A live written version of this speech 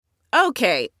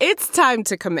Okay, it's time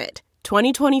to commit.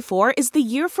 2024 is the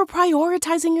year for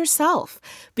prioritizing yourself.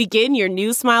 Begin your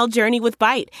new smile journey with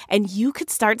Byte, and you could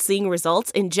start seeing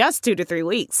results in just 2 to 3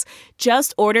 weeks.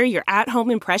 Just order your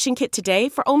at-home impression kit today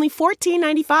for only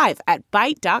 $14.95 at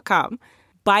Byte.com.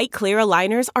 Byte Clear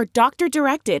aligners are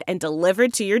doctor-directed and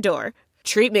delivered to your door.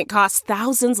 Treatment costs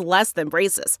thousands less than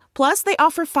braces. Plus, they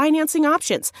offer financing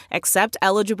options, accept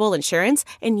eligible insurance,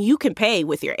 and you can pay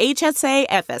with your HSA,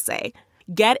 FSA.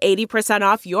 Get 80%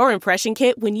 off your impression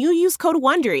kit when you use code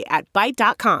WONDERY at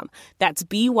Byte.com. That's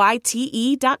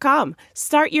BYTE.com.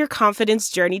 Start your confidence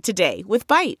journey today with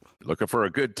Byte. Looking for a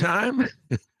good time?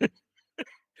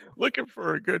 Looking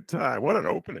for a good time. What an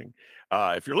opening.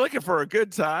 If you're looking for a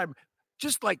good time,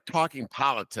 just like talking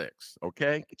politics,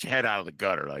 okay? Get your head out of the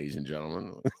gutter, ladies and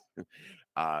gentlemen.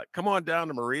 Come on down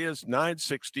to Maria's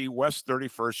 960 West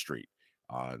 31st Street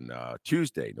on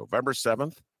Tuesday, November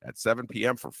 7th at 7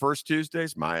 p.m. for First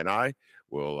Tuesdays. Maya and I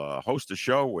will host a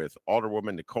show with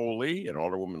Alderwoman Nicole Lee and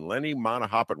Alderwoman Lenny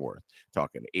Mana-Hoppenworth,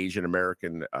 talking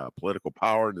Asian-American political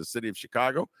power in the city of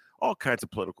Chicago, all kinds of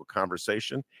political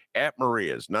conversation at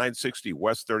Maria's, 960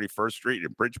 West 31st Street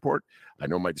in Bridgeport. I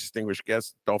know my distinguished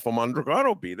guest, Adolfo Mondragon,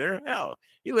 will be there. Hell,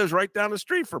 he lives right down the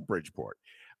street from Bridgeport.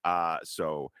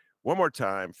 So one more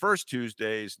time, First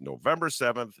Tuesdays, November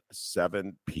 7th,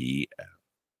 7 p.m.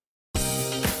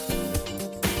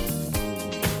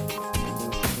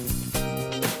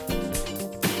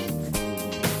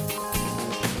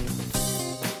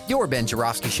 Your Ben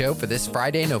Joravsky Show for this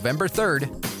Friday, November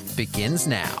 3rd, begins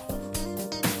now.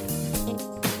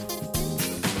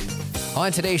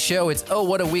 On today's show, it's Oh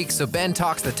What a Week, so Ben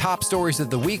talks the top stories of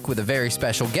the week with a very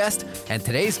special guest, and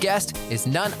today's guest is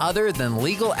none other than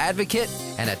legal advocate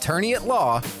and attorney at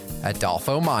law,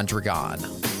 Adolfo Mondragon.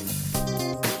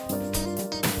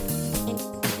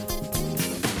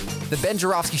 The Ben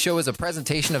Joravsky Show is a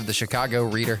presentation of the Chicago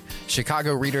Reader.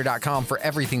 ChicagoReader.com for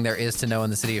everything there is to know in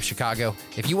the city of Chicago.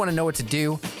 If you want to know what to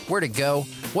do, where to go,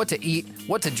 what to eat,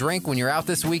 what to drink when you're out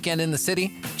this weekend in the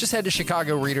city, just head to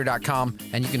ChicagoReader.com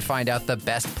and you can find out the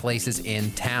best places in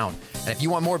town. And if you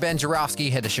want more Ben Joravsky,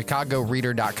 head to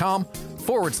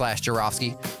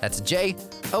ChicagoReader.com/Joravsky. That's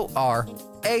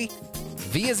J-O-R-A,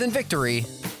 V as in victory,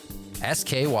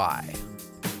 S-K-Y.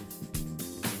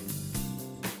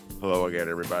 Hello again,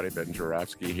 everybody. Ben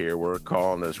Joravsky here. We're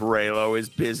calling this Raylo is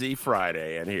Busy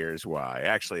Friday, and here's why.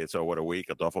 Actually, it's Oh What a Week.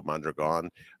 Adolfo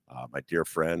Mondragon, my dear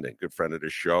friend and good friend of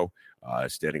the show,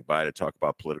 standing by to talk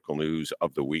about political news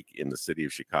of the week in the city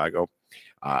of Chicago.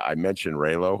 I mentioned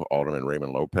Raylo, Alderman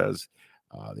Raymond Lopez,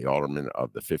 the alderman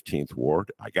of the 15th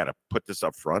Ward. I got to put this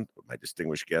up front. My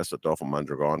distinguished guest, Adolfo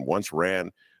Mondragon, once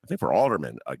ran, I think, for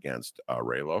alderman against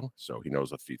Raylo. So he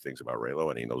knows a few things about Raylo,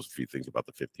 and he knows a few things about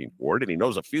the 15th Ward, and he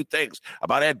knows a few things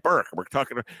about Ed Burke. We're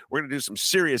going to do some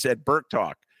serious Ed Burke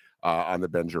talk on the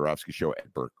Ben Joravsky Show.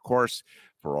 Ed Burke, of course,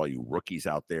 for all you rookies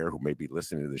out there who may be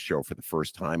listening to the show for the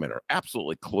first time and are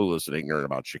absolutely clueless and ignorant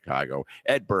about Chicago,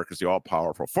 Ed Burke is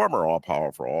the former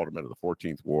all-powerful alderman of the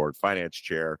 14th Ward, finance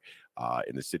chair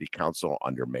in the city council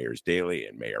under Mayors Daley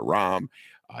and Mayor Rahm.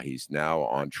 He's now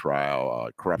on trial,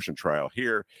 corruption trial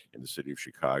here in the city of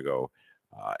Chicago,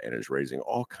 and is raising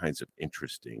all kinds of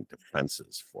interesting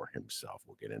defenses for himself.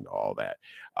 We'll get into all that.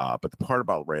 But the part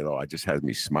about Raylo, I just had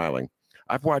me smiling.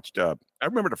 I've watched, I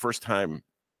remember the first time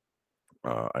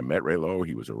I met Raylo.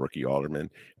 He was a rookie alderman.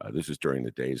 This was during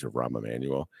the days of Rahm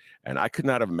Emanuel. And I could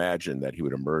not have imagined that he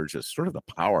would emerge as sort of the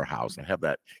powerhouse. I have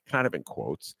that kind of in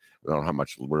quotes. I don't know how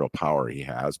much real power he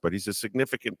has, but he's a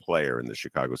significant player in the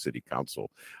Chicago City Council.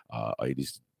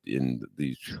 He's in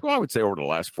the, I would say over the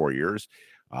last 4 years,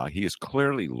 he has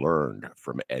clearly learned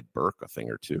from Ed Burke a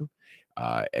thing or two.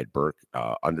 Ed Burke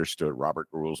understood Robert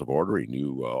Rules of Order. He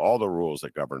knew all the rules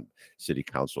that govern city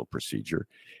council procedure.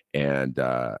 And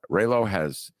Raylo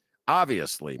has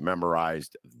obviously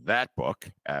memorized that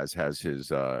book, as has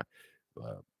his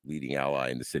leading ally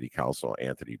in the city council,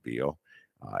 Anthony Beale.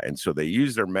 And so they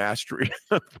use their mastery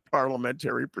of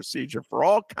parliamentary procedure for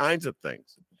all kinds of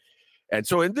things. And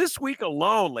so in this week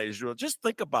alone, ladies and gentlemen, just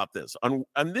think about this. On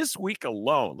this week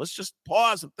alone, let's just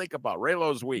pause and think about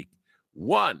Raylo's week.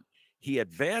 One, he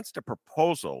advanced a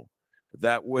proposal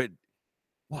that would,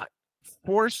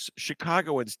 force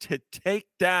Chicagoans to take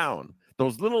down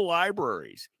those little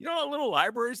libraries. You know, little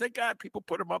libraries they got? People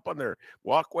put them up on their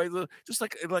walkway, just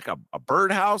like a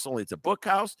birdhouse, only it's a book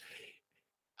house.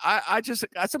 I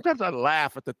sometimes I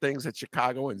laugh at the things that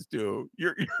Chicagoans do.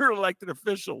 You're elected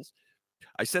officials.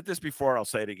 I said this before, I'll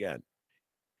say it again.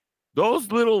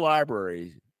 Those little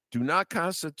libraries do not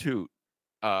constitute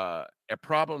a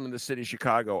problem in the city of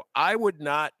Chicago. I would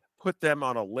not put them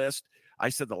on a list. I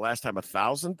said the last time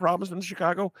 1,000 problems in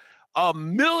Chicago,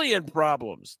 1,000,000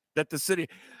 problems that the city.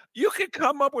 You could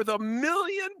come up with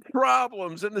 1,000,000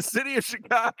 problems in the city of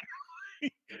Chicago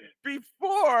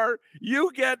before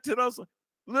you get to those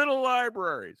little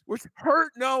libraries, which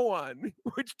hurt no one,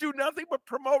 which do nothing but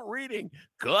promote reading.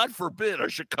 God forbid a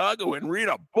Chicagoan read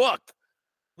a book.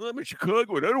 I'm a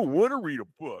Chicagoan. I don't want to read a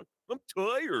book. I'm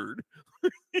tired.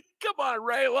 Come on,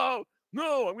 Raylo.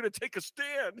 No, I'm going to take a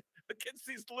stand against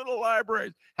these little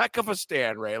libraries. Heck of a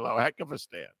stand, Raylo. Heck of a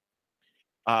stand.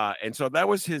 And so that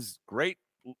was his great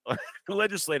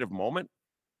legislative moment.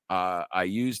 I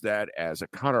used that as a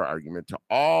counter argument to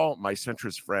all my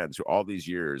centrist friends who all these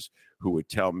years who would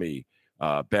tell me,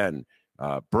 Ben,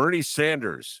 Bernie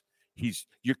Sanders,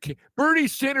 Bernie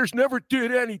Sanders never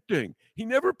did anything. He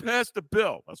never passed a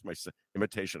bill. That's my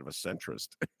imitation of a centrist.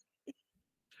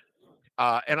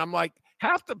 And I'm like,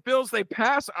 half the bills they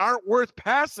pass aren't worth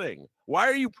passing. Why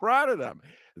are you proud of them?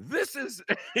 This is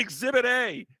Exhibit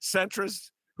A,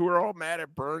 centrists who are all mad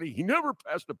at Bernie. He never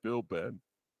passed a bill, Ben.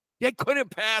 He couldn't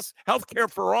pass health care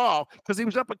for all because he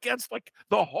was up against like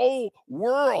the whole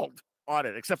world on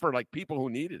it, except for like people who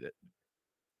needed it.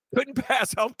 Couldn't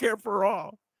pass health care for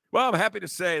all. Well, I'm happy to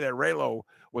say that Raylo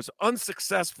was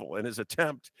unsuccessful in his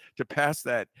attempt to pass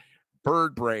that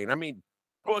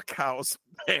bookhouse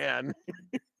ban.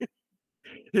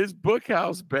 His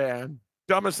bookhouse ban.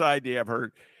 Dumbest idea I've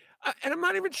heard. And I'm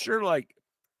not even sure, like,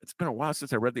 it's been a while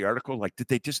since I read the article. Like, did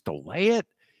they just delay it?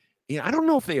 I don't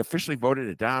know if they officially voted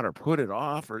it down or put it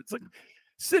off, or it's like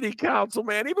city council,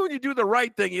 man. Even when you do the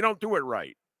right thing, you don't do it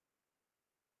right.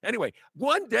 Anyway,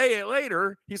 one day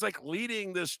later, he's like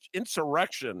leading this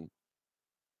insurrection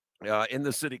in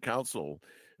the city council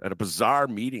at a bizarre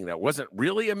meeting that wasn't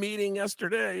really a meeting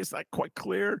yesterday. It's not quite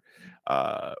clear,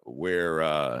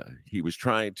 where he was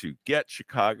trying to get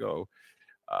Chicago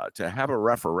to have a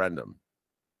referendum,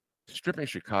 stripping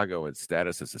Chicago its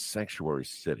status as a sanctuary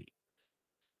city.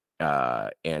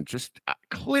 And just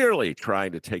clearly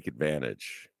trying to take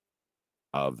advantage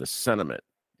of the sentiment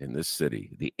in this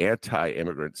city, the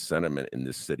anti-immigrant sentiment in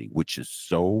this city, which is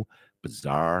so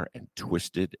bizarre and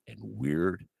twisted and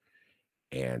weird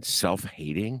and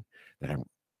self-hating that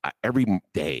every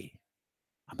day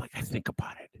I'm like, I think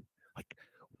about it. Like,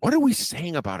 what are we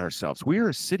saying about ourselves? We are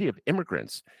a city of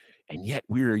immigrants, and yet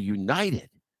we are united.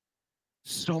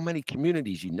 So many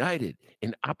communities united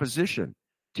in opposition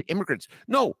to immigrants.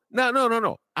 No.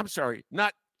 I'm sorry,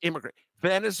 not immigrant.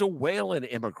 Venezuelan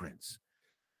immigrants.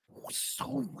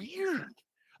 So weird.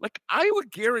 Like, I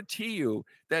would guarantee you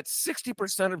that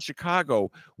 60% of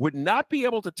Chicago would not be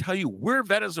able to tell you where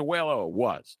Venezuela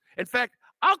was. In fact,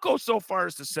 I'll go so far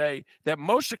as to say that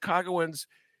most Chicagoans,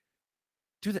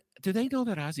 do they know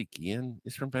that Ozzie Guillen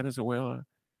is from Venezuela?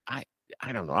 I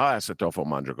don't know. I'll ask Adolfo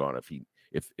Mondragon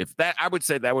if that, I would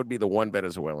say that would be the one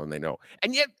Venezuelan they know.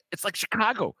 And yet it's like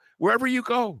Chicago, wherever you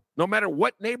go, no matter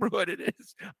what neighborhood it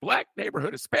is, black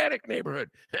neighborhood, Hispanic neighborhood,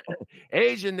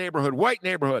 Asian neighborhood, white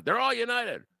neighborhood, they're all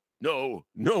united. No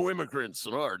immigrants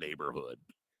in our neighborhood.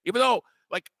 Even though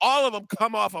like all of them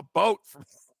come off a boat from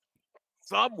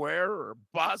somewhere or a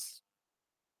bus.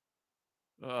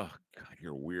 Oh, God,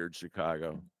 you're weird,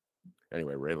 Chicago.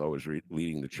 Anyway, Raylo was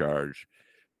leading the charge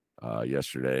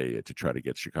yesterday to try to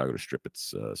get Chicago to strip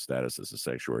its status as a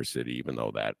sanctuary city, even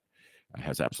though that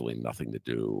has absolutely nothing to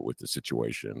do with the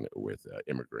situation with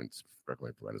immigrants from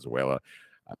Venezuela.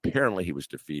 Apparently he was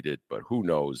defeated, but who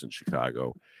knows in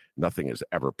Chicago? Nothing is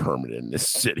ever permanent in this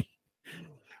city.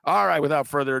 All right, without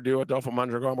further ado, Adolfo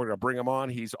Mondragon, we're going to bring him on.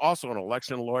 He's also an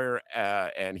election lawyer,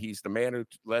 and he's the man who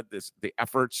led the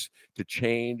efforts to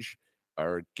change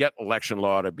or get election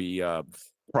law to be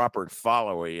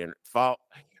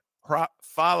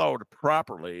followed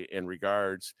properly in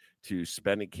regards to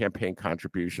spending campaign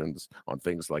contributions on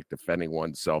things like defending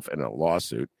oneself in a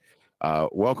lawsuit.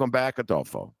 Welcome back,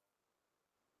 Adolfo.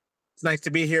 It's nice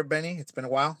to be here, Benny. It's been a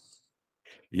while.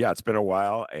 Yeah, it's been a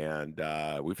while, and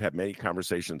we've had many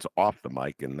conversations off the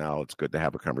mic, and now it's good to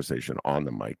have a conversation on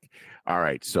the mic. All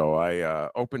right, so I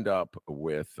opened up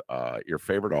with your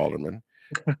favorite alderman,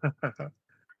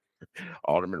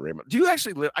 Alderman Raymond. Do you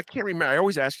actually live? I can't remember. I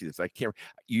always ask you this. I can't.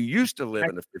 You used to live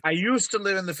in the 15th. I used to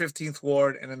live in the 15th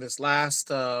ward, and in this last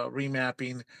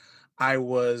remapping, I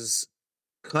was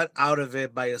cut out of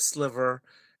it by a sliver,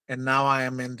 and now I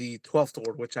am in the 12th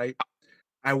ward, which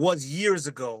I was years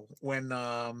ago when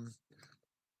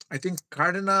I think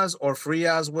Cardenas or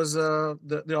Frias was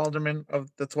the alderman of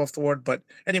the 12th ward. But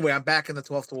anyway, I'm back in the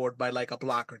 12th ward by like a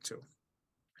block or two.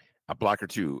 A block or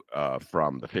two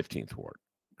from the 15th ward.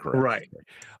 Correct.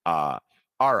 Right.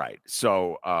 All right.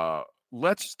 So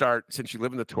let's start, since you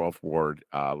live in the 12th ward,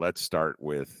 let's start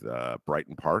with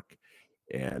Brighton Park.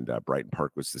 And Brighton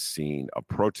Park was the scene of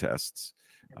protests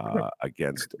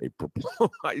against a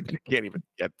proposal. I can't even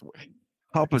get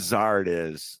how bizarre it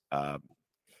is.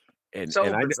 And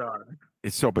Bizarre.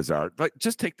 It's so bizarre. Like,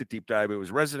 just take the deep dive. It was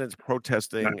residents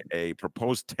protesting a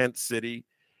proposed tent city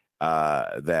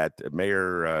that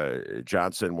Mayor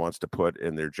Johnson wants to put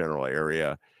in their general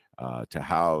area to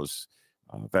house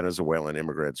Venezuelan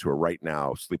immigrants who are right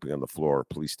now sleeping on the floor of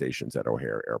police stations at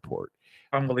O'Hare Airport.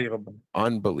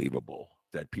 Unbelievable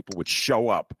that people would show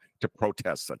up to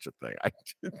protest such a thing.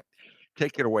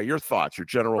 Take it away. Your thoughts, your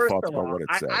general thoughts about what it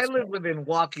says. I live within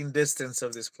walking distance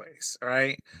of this place, all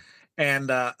right? And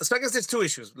so I guess there's two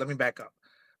issues. Let me back up.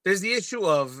 There's the issue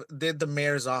of, did the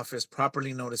mayor's office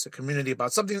properly notice a community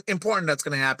about something important that's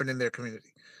going to happen in their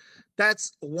community?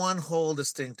 That's one whole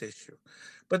distinct issue.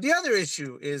 But the other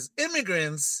issue is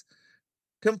immigrants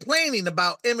complaining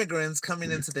about immigrants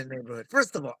coming into their neighborhood.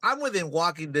 First of all, I'm within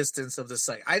walking distance of the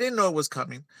site. I didn't know it was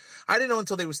coming. I didn't know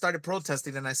until they started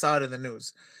protesting, and I saw it in the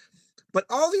news. But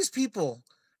all these people,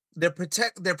 their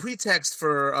pretext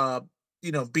for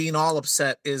being all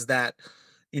upset is that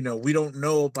we don't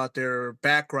know about their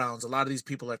backgrounds. A lot of these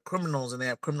people are criminals and they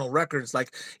have criminal records.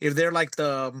 Like, if they're like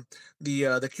the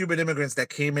Cuban immigrants that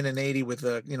came in '80 with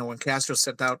when Castro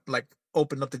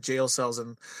opened up the jail cells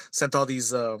and sent all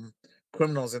these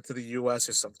criminals into the U.S.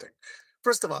 or something.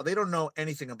 First of all, they don't know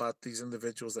anything about these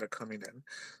individuals that are coming in.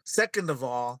 Second of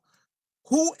all,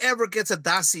 whoever gets a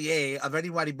dossier of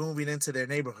anybody moving into their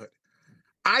neighborhood?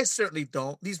 I certainly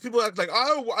don't. These people act like,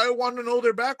 oh, I want to know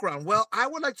their background. Well, I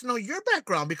would like to know your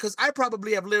background because I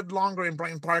probably have lived longer in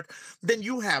Brighton Park than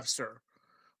you have, sir.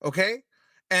 Okay?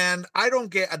 And I don't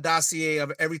get a dossier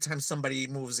of every time somebody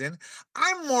moves in.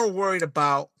 I'm more worried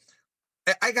about,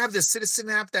 I have this citizen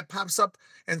app that pops up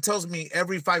and tells me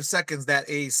every 5 seconds that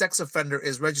a sex offender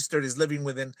is registered as living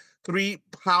within 3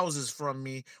 houses from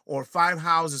me or 5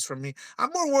 houses from me. I'm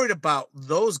more worried about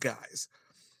those guys.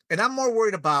 And I'm more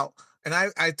worried about, and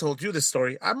I told you this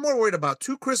story, I'm more worried about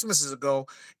 2 Christmases ago,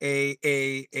 a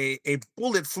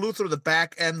bullet flew through the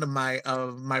back end of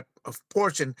my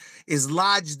porch and is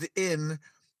lodged in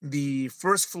the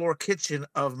first floor kitchen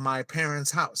of my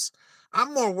parents' house.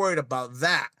 I'm more worried about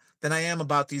that than I am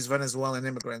about these Venezuelan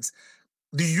immigrants.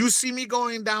 Do you see me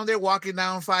going down there, walking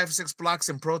down 5-6 blocks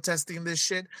and protesting this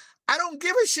shit? I don't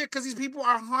give a shit because these people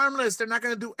are harmless. They're not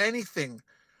going to do anything.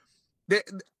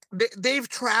 They've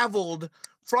traveled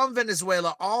from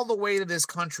Venezuela all the way to this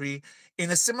country in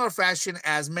a similar fashion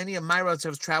as many of my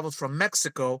relatives traveled from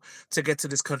Mexico to get to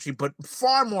this country, but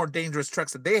far more dangerous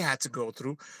treks that they had to go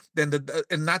through than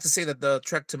and not to say that the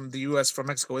trek to the U.S. from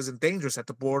Mexico isn't dangerous at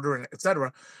the border and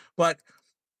etc. But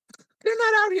they're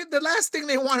not out here. The last thing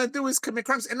they want to do is commit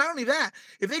crimes. And not only that,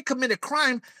 if they commit a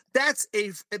crime, that's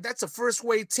a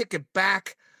first-way ticket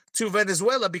back to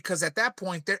Venezuela, because at that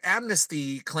point their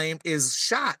amnesty claim is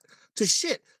shot to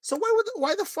shit. So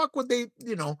why the fuck would they,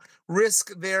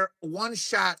 risk their one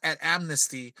shot at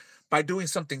amnesty by doing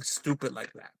something stupid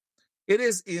like that? It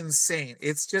is insane.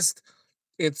 It's just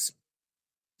it's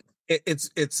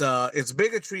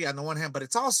bigotry on the one hand, but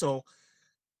it's also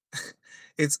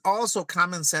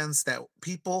common sense that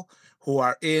people who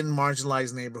are in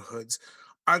marginalized neighborhoods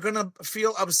are going to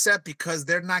feel upset because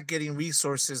they're not getting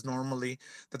resources normally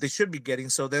that they should be getting.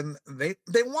 So then they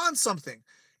want something.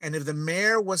 And if the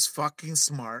mayor was fucking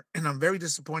smart, and I'm very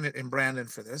disappointed in Brandon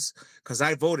for this because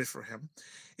I voted for him,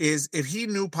 is if he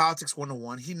knew Politics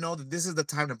 101, he know that this is the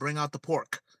time to bring out the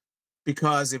pork.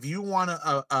 Because if you want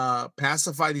to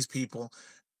pacify these people,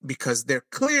 because they're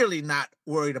clearly not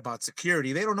worried about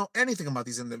security. They don't know anything about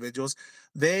these individuals.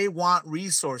 They want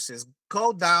resources.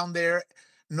 Go down there,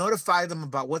 notify them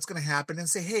about what's going to happen, and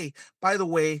say, hey, by the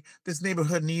way, this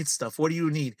neighborhood needs stuff. What do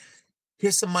you need?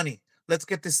 Here's some money. Let's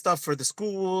get this stuff for the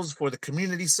schools, for the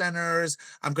community centers.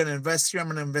 I'm going to invest here. I'm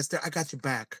going to invest there. I got your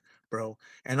back, bro.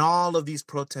 And all of these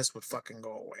protests would fucking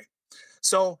go away.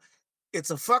 So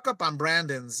it's a fuck up on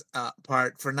Brandon's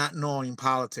part for not knowing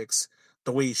politics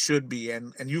the way he should be,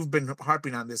 and you've been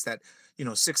harping on this, that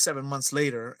 6-7 months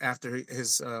later after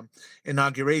his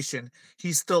inauguration,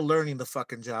 he's still learning the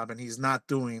fucking job, and he's not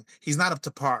up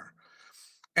to par.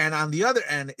 And on the other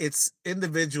end, it's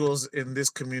individuals in this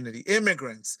community,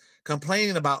 immigrants,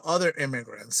 complaining about other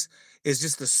immigrants is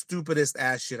just the stupidest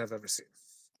ass shit I've ever seen.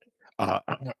 All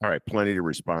right, plenty to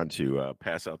respond to.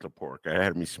 Pass out the pork. I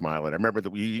had me smiling. I remember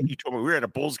that you told me we were at a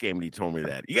Bulls game and you told me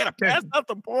that you got to pass out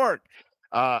the pork.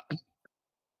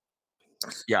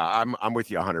 Yeah, I'm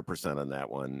with you 100% on that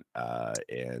one.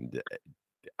 And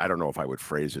I don't know if I would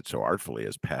phrase it so artfully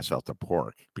as pass out the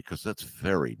pork, because that's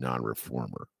very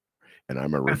non-reformer. and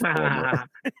I'm a reformer.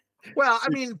 Well, I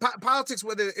mean, politics,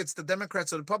 whether it's the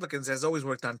Democrats or the Republicans, has always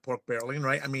worked on pork barreling,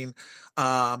 right? I mean,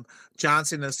 um,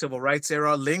 Johnson in the Civil Rights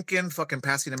era, Lincoln fucking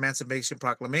passing the Emancipation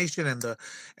Proclamation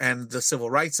and the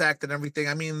Civil Rights Act and everything.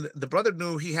 I mean, the brother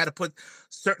knew he had to put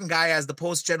certain guy as the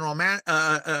post general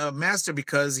master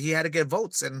because he had to get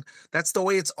votes, and that's the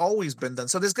way it's always been done.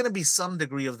 So there's going to be some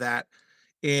degree of that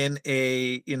in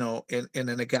a in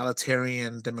an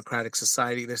egalitarian democratic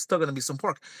society. There's still going to be some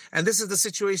pork, and this is the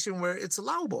situation where it's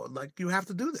allowable. Like, you have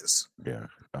to do this. Yeah.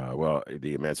 Well,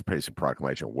 the Emancipation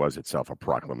Proclamation was itself a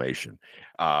proclamation.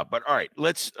 But all right,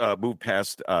 let's move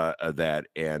past that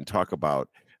and talk about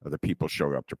the people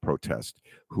showing up to protest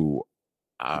who.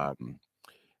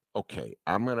 Okay,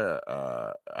 I'm gonna.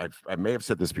 I may have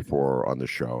said this before on the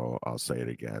show. I'll say it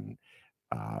again,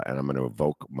 and I'm going to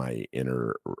evoke my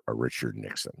inner Richard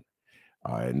Nixon.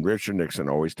 And Richard Nixon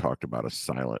always talked about a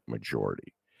silent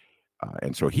majority.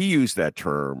 And so he used that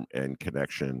term in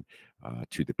connection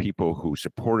to the people who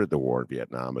supported the war in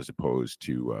Vietnam as opposed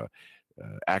to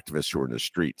activists who were in the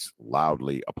streets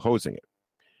loudly opposing it.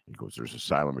 He goes, there's a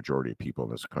silent majority of people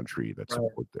in this country that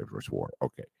support the first war.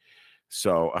 Okay.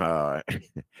 So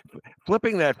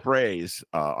flipping that phrase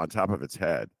on top of its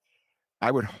head,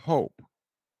 I would hope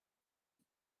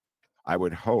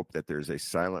that there's a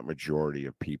silent majority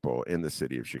of people in the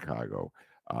city of Chicago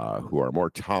who are more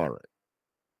tolerant.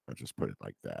 I'll just put it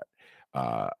like that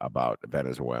about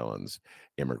Venezuelans,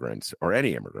 immigrants, or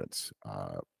any immigrants,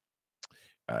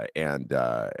 and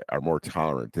are more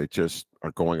tolerant. They just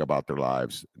are going about their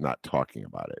lives, not talking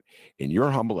about it. In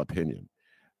your humble opinion,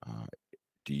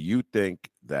 do you think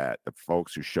that the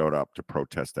folks who showed up to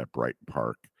protest at Brighton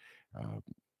Park,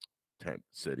 tent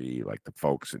city, like the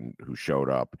folks who showed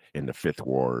up in the Fifth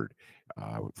Ward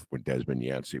when Desmond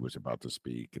Yancey was about to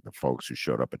speak, and the folks who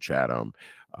showed up at Chatham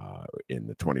in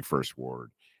the 21st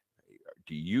Ward,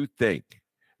 do you think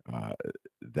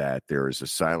that there is a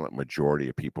silent majority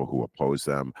of people who oppose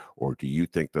them, or do you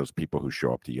think those people who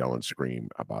show up to yell and scream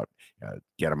about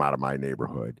get them out of my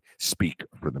neighborhood speak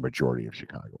for the majority of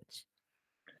Chicagoans?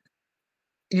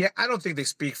 Yeah, I don't think they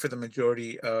speak for the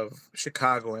majority of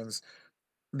Chicagoans.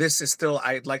 This is still,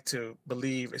 I'd like to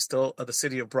believe, is still the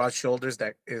city of broad shoulders.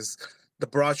 That is, the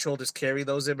broad shoulders carry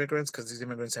those immigrants because these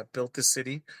immigrants have built this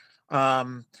city.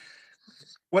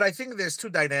 What I think, there's two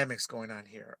dynamics going on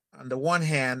here. On the one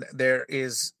hand, there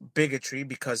is bigotry,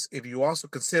 because if you also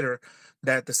consider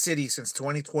that the city since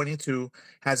 2022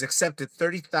 has accepted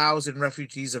 30,000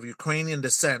 refugees of Ukrainian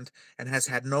descent and has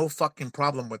had no fucking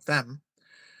problem with them.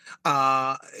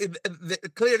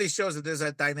 It clearly shows that there's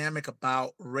a dynamic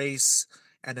about race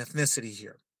and ethnicity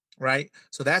here, right?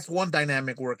 So that's one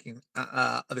dynamic working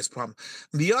this problem.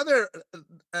 The other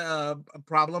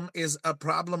problem is a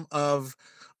problem of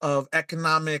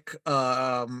economic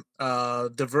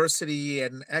diversity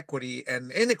and equity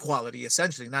and inequality,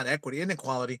 essentially, not equity,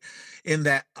 inequality, in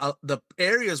that the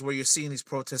areas where you're seeing these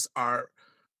protests are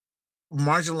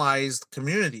marginalized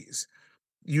communities.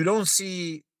 You don't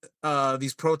see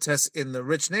these protests in the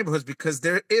rich neighborhoods because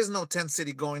there is no tent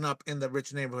city going up in the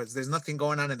rich neighborhoods. There's nothing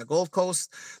going on in the Gold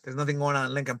Coast. There's nothing going on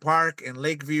in Lincoln Park, in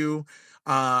Lakeview,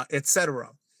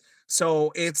 etc.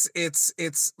 So it's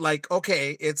like,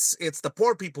 okay, it's the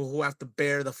poor people who have to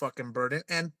bear the fucking burden,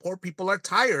 and poor people are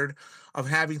tired of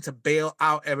having to bail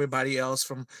out everybody else,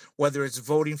 from whether it's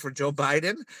voting for Joe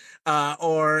Biden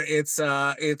or it's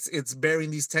bearing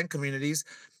these tent communities.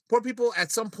 Poor people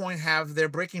at some point have their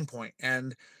breaking point,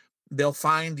 and they'll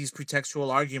find these pretextual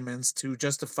arguments to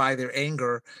justify their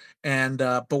anger. And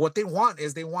but what they want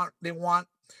is they want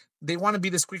to be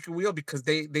the squeaky wheel, because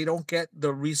they don't get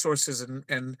the resources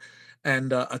and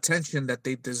attention that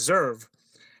they deserve,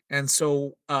 and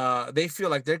so they feel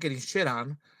like they're getting shit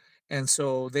on, and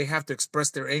so they have to express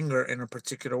their anger in a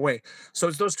particular way. So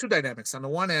it's those two dynamics. On the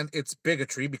one end, it's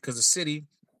bigotry, because the city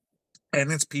and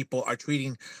its people are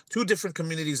treating two different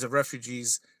communities of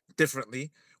refugees differently.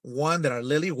 One that are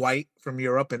lily white from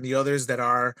Europe, and the others that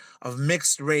are of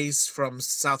mixed race from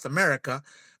South America,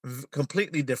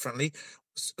 completely differently.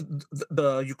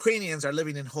 The Ukrainians are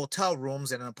living in hotel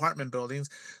rooms and in apartment buildings.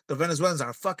 The Venezuelans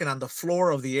are fucking on the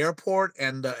floor of the airport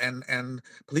and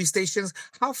police stations.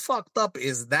 How fucked up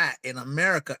is that in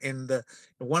America? In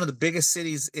one of the biggest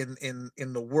cities in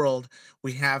the world,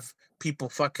 we have people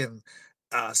fucking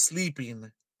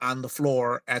sleeping on the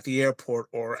floor at the airport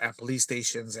or at police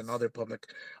stations and other public.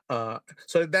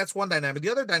 So that's one dynamic. The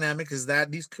other dynamic is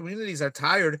that these communities are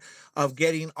tired of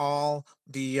getting all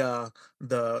the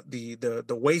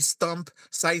waste dump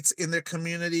sites in their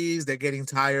communities. They're getting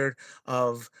tired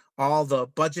of all the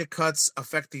budget cuts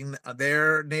affecting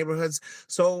their neighborhoods.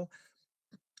 So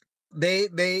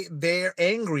they're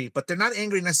angry, but they're not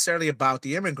angry necessarily about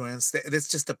the immigrants. It's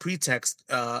just a pretext,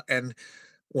 and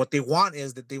what they want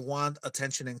is that they want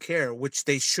attention and care, which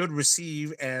they should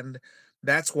receive, and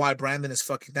that's why Brandon is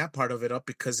fucking that part of it up.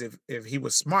 Because if he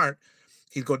was smart,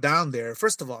 he'd go down there.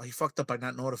 First of all, he fucked up by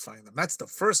not notifying them. That's the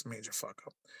first major fuck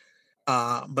up.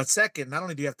 But second, not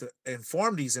only do you have to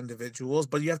inform these individuals,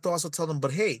 but you have to also tell them,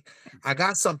 but hey, I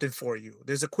got something for you.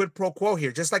 There's a quid pro quo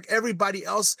here, just like everybody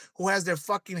else who has their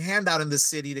fucking handout in the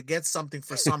city to get something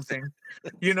for something.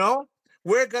 You know,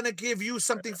 we're gonna give you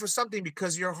something for something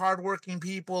because you're hardworking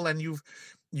people and you've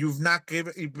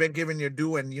been given your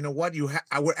due. And you know what?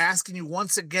 We're asking you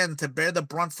once again to bear the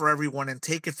brunt for everyone and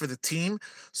take it for the team.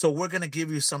 So we're gonna give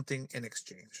you something in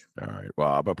exchange. All right.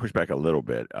 Well, I'm gonna push back a little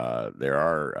bit.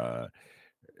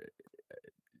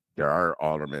 There are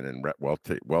aldermen in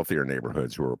wealthier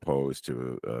neighborhoods who are opposed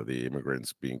to the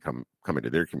immigrants coming to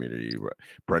their community.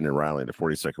 Brendan Riley in the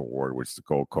 42nd Ward, which is the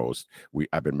Gold Coast,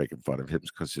 I've been making fun of him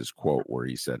because his quote where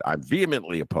he said, "I'm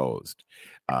vehemently opposed."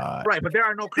 Right, but there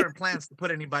are no current plans to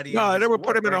put anybody. No, they would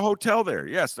put him in a hotel there.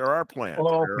 Yes, there are plans.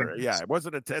 Oh, okay. Yeah, it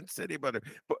wasn't a tent city, but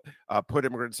put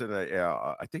immigrants in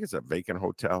I think it's a vacant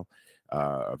hotel.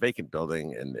 A vacant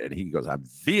building, and he goes, "I'm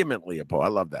vehemently opposed." I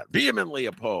love that. Vehemently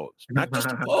opposed. Not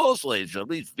just opposed, ladies and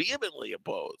gentlemen, vehemently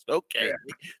opposed. Okay.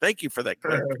 Yeah. Thank you for that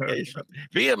clarification.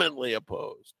 Vehemently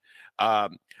opposed.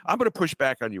 I'm going to push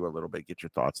back on you a little bit, get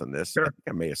your thoughts on this. Sure. I think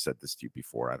I may have said this to you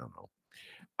before. I don't know.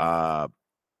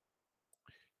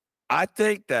 I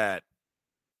think that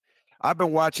I've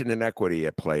been watching inequity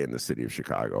at play in the city of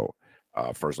Chicago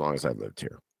for as long as I've lived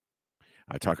here.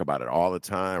 I talk about it all the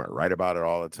time. I write about it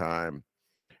all the time.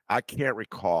 I can't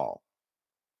recall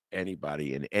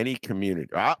anybody in any community.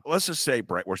 Let's just say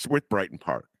we're with Brighton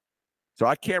Park. So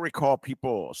I can't recall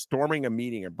people storming a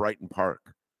meeting in Brighton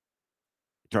Park.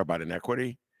 Talk about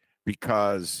inequity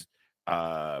because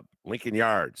Lincoln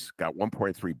Yards got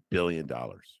 $1.3 billion.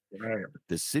 Right.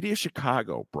 The city of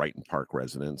Chicago, Brighton Park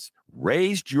residents,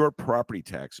 raised your property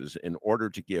taxes in order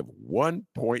to give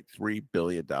 $1.3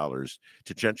 billion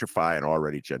to gentrify an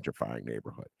already gentrifying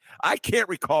neighborhood. I can't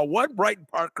recall one Brighton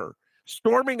Parker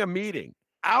storming a meeting,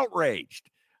 outraged.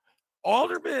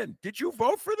 Alderman, did you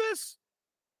vote for this?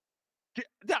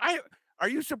 Are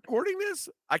you supporting this?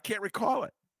 I can't recall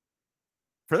it.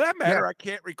 For that matter, I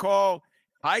can't recall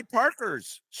Hyde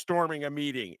Parkers storming a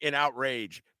meeting in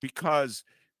outrage because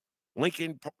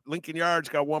Lincoln Yards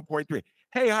got 1.3.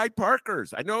 Hey, Hyde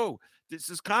Parkers, I know this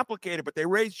is complicated, but they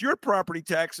raised your property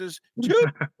taxes too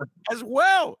as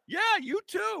well. Yeah, you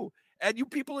too. And you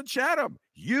people in Chatham,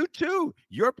 you too.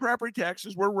 Your property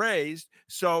taxes were raised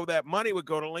so that money would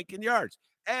go to Lincoln Yards.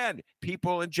 And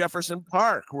people in Jefferson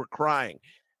Park were crying.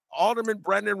 Alderman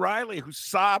Brendan Riley, who's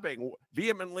sobbing,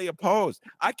 vehemently opposed.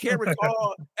 I can't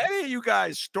recall any of you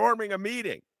guys storming a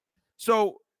meeting.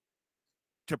 So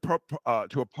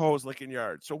to oppose Lincoln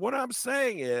Yards. So what I'm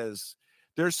saying is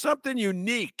there's something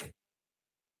unique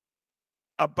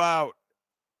about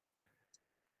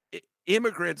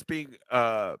immigrants being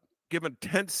given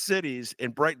tent cities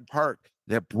in Brighton Park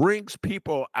that brings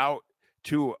people out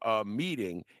to a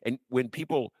meeting. And when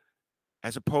people,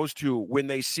 as opposed to when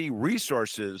they see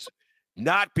resources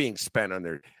not being spent on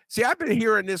their, see, I've been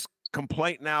hearing this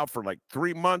complaint now for like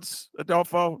 3 months,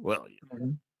 Adolfo. Well,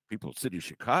 people in the city of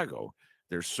Chicago,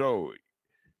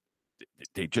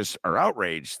 they just are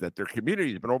outraged that their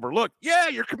community has been overlooked. Yeah,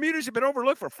 your communities have been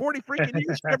overlooked for 40 freaking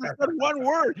years. You never said one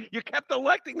word. You kept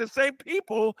electing the same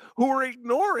people who were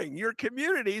ignoring your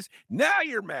communities. Now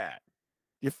you're mad.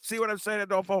 You see what I'm saying,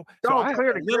 Adolfo? So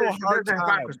clearly, there's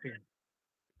hypocrisy.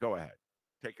 Go ahead.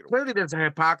 Take it away. Clearly, there's a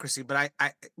hypocrisy, but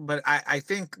I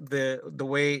think the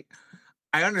way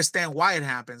I understand why it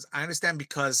happens. I understand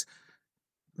because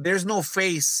there's no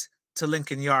face to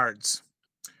Lincoln Yards,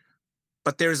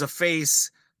 but there's a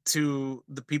face to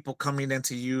the people coming in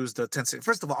to use the tent city.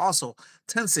 First of all, also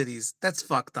 10 cities. That's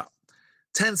fucked up.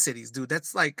 10 cities, dude.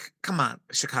 That's like, come on,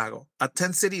 Chicago, a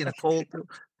 10 city in a cold.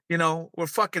 You know, we're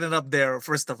fucking it up there.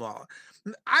 First of all,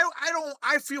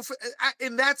 I feel for,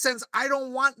 in that sense, I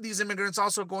don't want these immigrants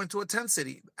also going to a tent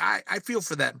city. I feel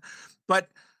for them, but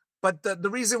the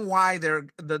reason why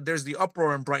there's the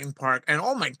uproar in Brighton Park, and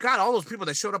oh my God, all those people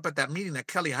that showed up at that meeting at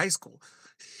Kelly High School,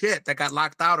 shit, that got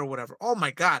locked out or whatever. Oh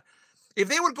my God. If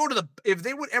they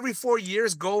would every 4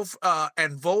 years go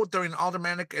and vote during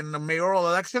aldermanic and the mayoral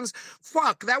elections,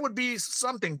 fuck, that would be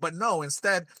something. But no,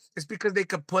 instead, it's because they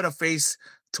could put a face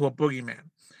to a boogeyman.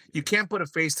 You can't put a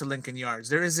face to Lincoln Yards.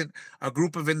 There isn't a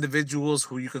group of individuals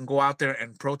who you can go out there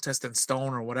and protest and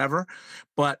stone or whatever,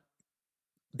 but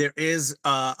there is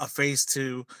a face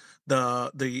to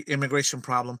the immigration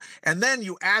problem, and then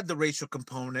you add the racial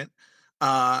component,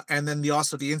 and then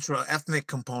also the intra-ethnic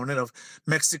component of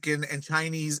Mexican and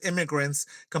Chinese immigrants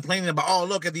complaining about, oh,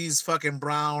 look at these fucking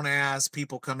brown ass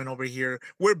people coming over here.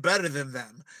 We're better than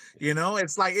them.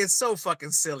 It's like, it's so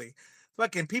fucking silly.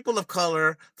 Fucking people of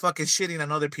color fucking shitting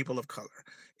on other people of color.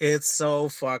 It's so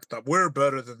fucked up. We're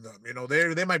better than them.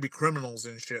 They might be criminals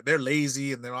and shit. They're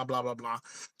lazy and they're blah, blah, blah.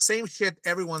 Same shit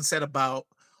everyone said about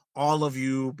all of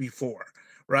you before,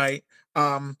 right?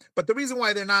 But the reason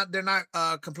why they're not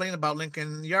complaining about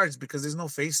Lincoln Yards, because there's no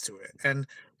face to it, and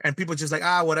people just like,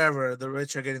 whatever, the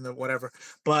rich are getting the whatever.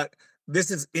 But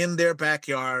this is in their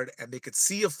backyard, and they could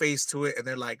see a face to it, and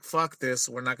they're like, fuck this,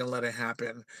 we're not gonna let it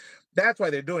happen. That's why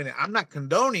they're doing it. I'm not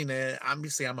condoning it.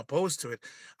 Obviously, I'm opposed to it.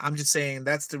 I'm just saying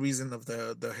that's the reason of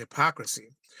the hypocrisy.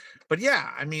 But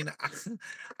yeah, I mean,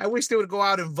 I wish they would go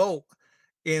out and vote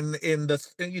in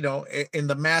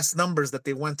the mass numbers that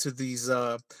they went to these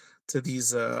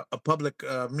public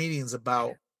meetings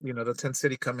about the tent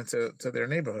city coming to their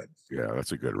neighborhood. Yeah,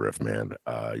 that's a good riff, man.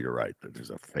 You're right.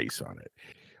 There's a face on it.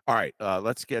 All right,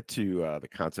 let's get to the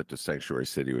concept of sanctuary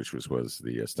city, which was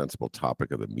the ostensible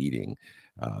topic of the meeting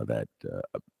that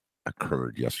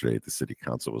occurred yesterday at the city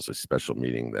council. It was a special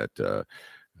meeting that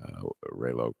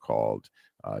Raylo called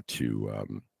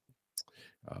to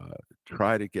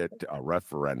try to get a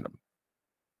referendum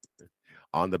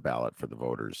on the ballot for the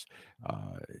voters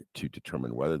to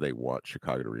determine whether they want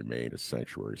Chicago to remain a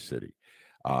sanctuary city.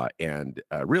 And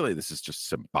really, this is just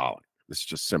symbolic. This is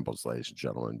just symbols, ladies and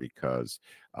gentlemen, because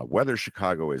whether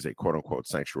Chicago is a quote unquote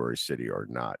sanctuary city or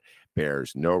not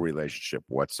bears no relationship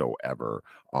whatsoever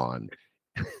on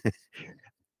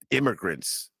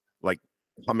immigrants like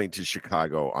coming to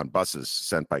Chicago on buses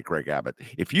sent by Greg Abbott.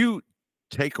 If you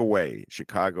take away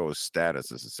Chicago's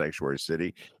status as a sanctuary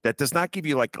city, that does not give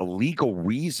you like a legal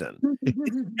reason. I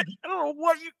don't know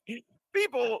what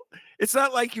people, it's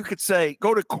not like you could say,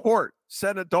 go to court,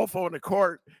 send Adolfo into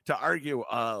court to argue,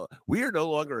 we are no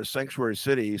longer a sanctuary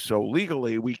city, so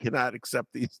legally we cannot accept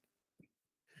these.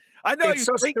 I know it's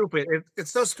stupid.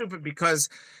 It's so stupid because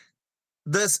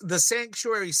the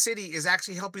sanctuary city is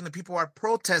actually helping the people who are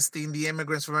protesting the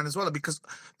immigrants from Venezuela, because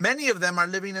many of them are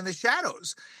living in the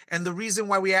shadows. And the reason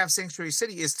why we have sanctuary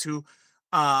city is to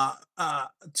not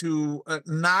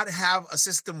have a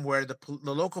system where the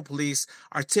local police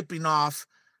are tipping off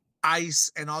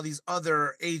ICE and all these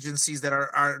other agencies that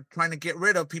are trying to get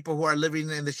rid of people who are living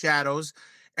in the shadows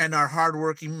and are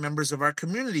hardworking members of our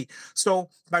community. So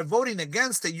by voting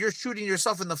against it, you're shooting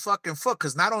yourself in the fucking foot,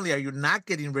 because not only are you not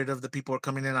getting rid of the people who are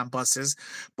coming in on buses,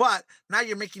 but now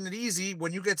you're making it easy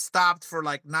when you get stopped for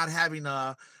like not having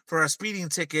for a speeding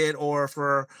ticket or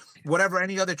for whatever,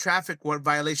 any other traffic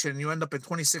violation, and you end up in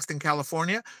 26th in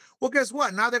California. Well, guess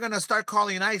what? Now they're going to start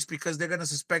calling ICE because they're going to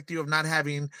suspect you of not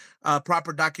having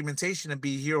proper documentation to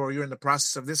be here, or you're in the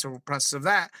process of this or process of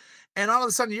that. And all of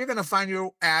a sudden, you're going to find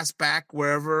your ass back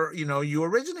wherever, you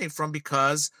originate from,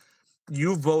 because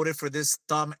you voted for this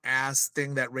dumb ass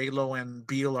thing that Raylo and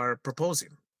Beal are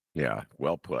proposing. Yeah,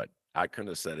 well put. I couldn't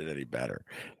have said it any better.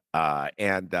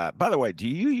 And by the way, do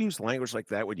you use language like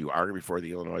that when you argue before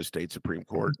the Illinois State Supreme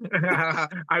Court?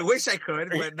 I wish I could,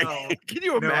 but no. Can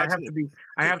you imagine?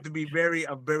 I have to be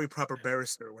a very proper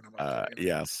barrister when I'm up there.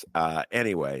 Yes.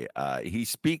 Anyway, he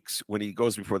speaks when he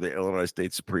goes before the Illinois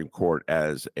State Supreme Court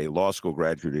as a law school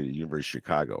graduate at the University of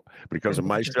Chicago. But he comes on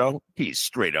my show, he's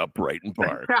straight up Brighton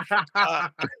Park.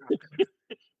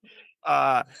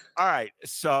 All right.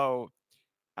 So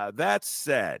that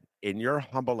said, in your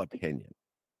humble opinion,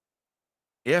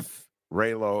 if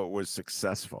Raylo was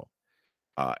successful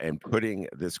in putting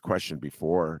this question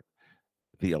before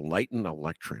the enlightened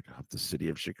electorate of the city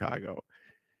of Chicago,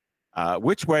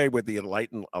 which way would the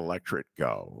enlightened electorate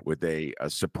go? Would they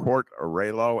support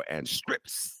Raylo and strip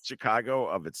Chicago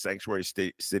of its sanctuary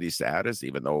city status,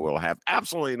 even though it will have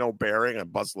absolutely no bearing on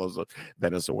busloads of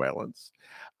Venezuelans?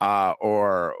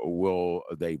 Or will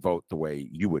they vote the way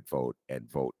you would vote and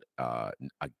vote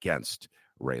against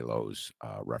Raylo's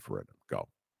referendum? Go.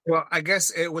 Well, I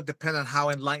guess it would depend on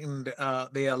how enlightened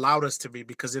they allowed us to be,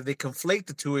 because if they conflate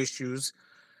the two issues,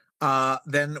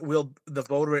 then the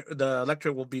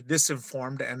electorate will be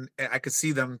disinformed, and I could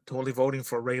see them totally voting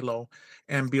for Raylo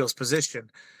and Beal's position.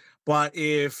 But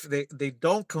if they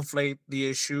don't conflate the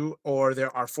issue, or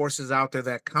there are forces out there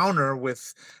that counter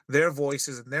with their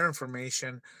voices and their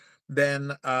information,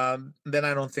 then I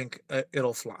don't think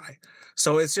it'll fly.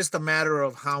 So it's just a matter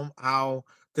of how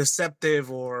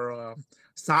deceptive or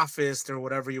sophist or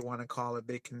whatever you want to call it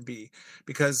they can be,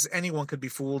 because anyone could be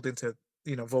fooled into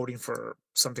voting for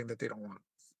something that they don't want.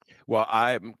 Well,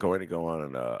 I'm going to go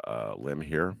on a limb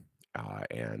here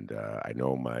And I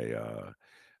know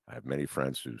I have many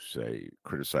friends who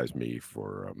criticize me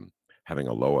for having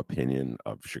a low opinion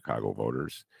of Chicago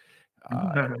voters,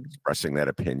 and expressing that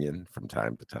opinion from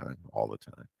time to time, all the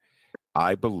time.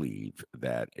 I believe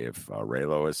that if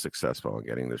Raylo is successful in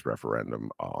getting this referendum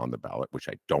on the ballot, which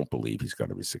I don't believe he's going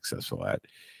to be successful at,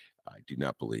 I do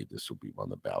not believe this will be on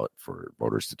the ballot for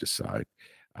voters to decide.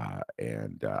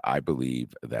 And I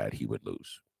believe that he would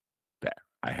lose. That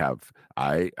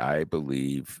I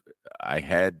believe I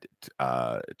head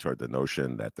toward the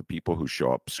notion that the people who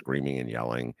show up screaming and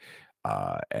yelling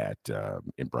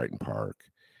in Brighton Park,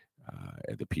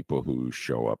 and the people who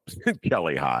show up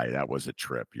Kelly High, that was a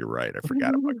trip. You're right. I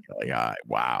forgot about Kelly High.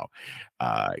 Wow.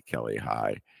 Kelly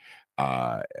High.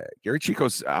 Gary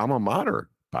Chico's alma mater,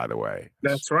 by the way.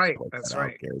 That's right. That's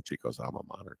right. Gary Chico's alma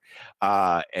mater.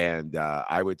 And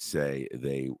I would say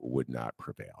they would not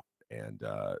prevail. And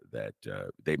that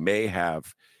they may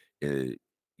have,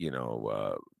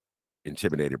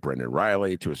 intimidated Brendan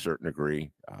Riley to a certain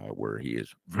degree, where he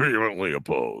is vehemently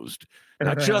opposed.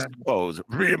 Not just opposed,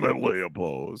 vehemently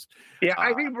opposed. Yeah,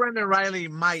 I think Brendan Riley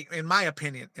might, in my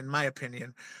opinion,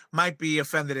 might be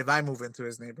offended if I move into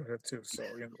his neighborhood too. So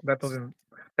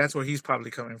that's where he's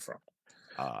probably coming from.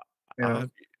 But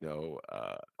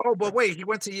wait, he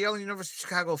went to Yale and University of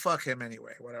Chicago. Fuck him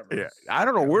anyway. Whatever. Yeah, I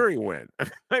don't know where he went. I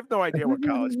have no idea what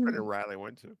college Brendan Riley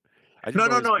went to. No.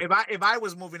 If I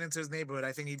was moving into his neighborhood,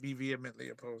 I think he'd be vehemently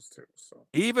opposed too. So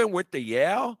even with the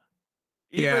Yale,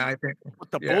 I think with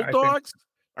the Bulldogs.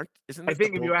 I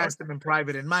think if you asked him in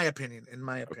private, in my opinion,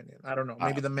 I don't know.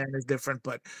 Maybe the man is different,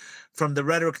 but from the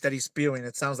rhetoric that he's spewing,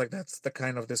 it sounds like that's the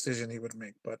kind of decision he would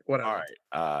make. But whatever.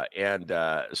 All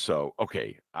right. So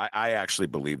okay, I actually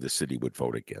believe the city would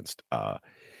vote against the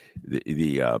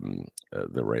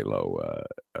Raylo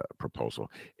proposal.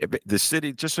 The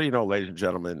city, just so you know, ladies and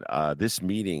gentlemen, this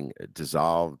meeting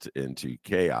dissolved into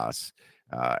chaos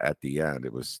at the end.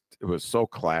 It was so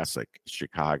classic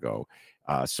Chicago.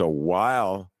 So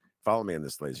follow me on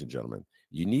this, ladies and gentlemen,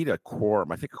 you need a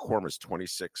quorum. I think a quorum is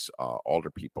 26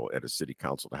 alder people at a city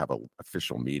council to have an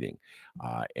official meeting.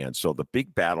 And so the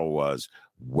big battle was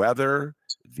whether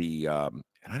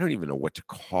and I don't even know what to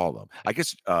call them. I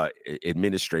guess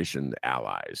administration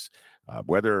allies,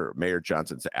 whether Mayor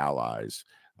Johnson's allies,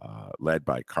 led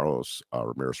by Carlos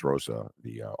Ramirez Rosa,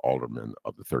 the alderman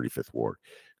of the 35th Ward,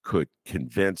 could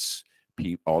convince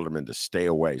aldermen to stay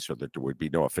away so that there would be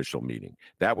no official meeting.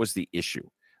 That was the issue.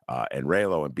 And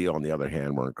Raylo and Beal, on the other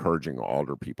hand, were encouraging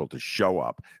alder people to show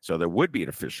up so there would be an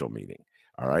official meeting.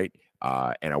 All right.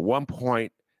 And at one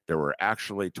point, there were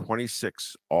actually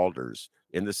 26 alders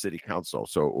in the city council.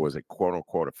 So it was a quote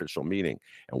unquote official meeting.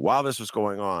 And while this was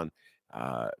going on,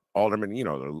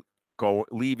 aldermen,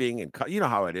 leaving, and you know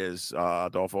how it is,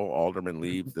 Adolfo, aldermen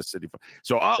leave the city.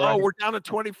 So, we're down to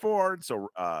 24. And so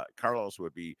Carlos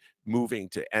would be moving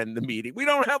to end the meeting. We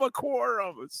don't have a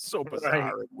quorum. It's so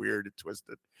bizarre and weird and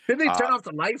twisted. Did they turn off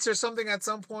the lights or something at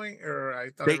some point? Or I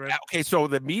thought okay, so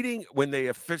the meeting, when they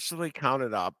officially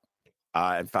counted up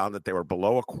and found that they were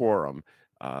below a quorum,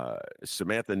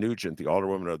 Samantha Nugent, the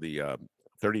alderwoman of the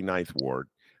 39th Ward,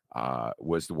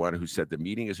 was the one who said the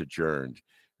meeting is adjourned.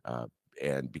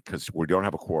 And because we don't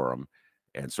have a quorum,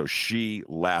 and so she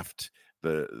left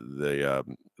the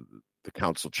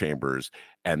council chambers,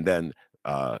 and then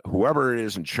whoever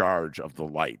is in charge of the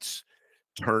lights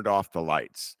turned off the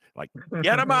lights. Like,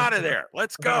 get him out of there.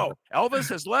 Let's go. Elvis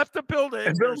has left the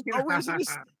building. There's no reason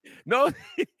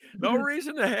no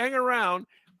reason to hang around.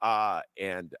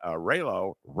 And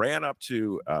Raylo ran up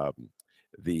to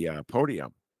the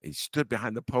podium. He stood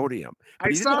behind the podium.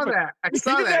 I saw that. He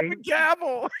didn't have a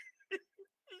gavel.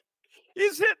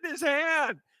 He's hitting his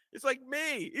hand. It's like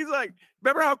me. He's like,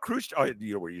 remember how Khrushchev,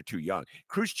 you're too young.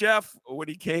 Khrushchev, when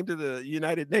he came to the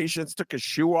United Nations, took his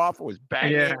shoe off and was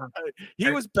banging. Yeah. He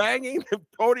was banging the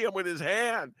podium with his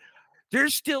hand.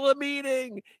 There's still a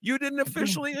meeting. You didn't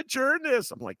officially adjourn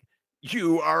this. I'm like,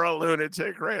 you are a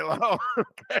lunatic, Raylo.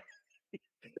 Okay.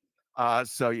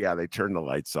 So yeah, they turned the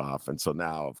lights off. And so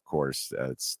now, of course,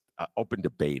 it's open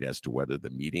debate as to whether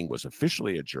the meeting was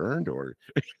officially adjourned or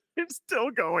it's still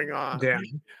going on. Yeah.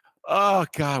 Oh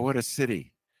God, what a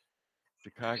city.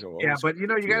 Chicago. Yeah, but you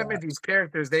gotta admit, these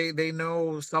characters, they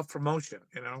know self-promotion,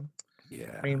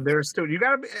 Yeah. I mean, they're still, you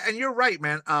gotta be, and you're right,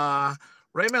 man.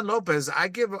 Raymond Lopez,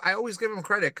 I always give him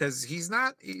credit because he's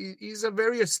a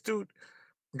very astute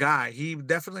guy. He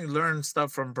definitely learned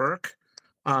stuff from Burke.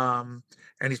 And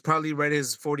he's probably read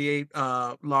his 48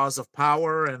 laws of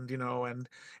power, and he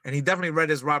definitely read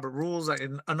his Robert Rules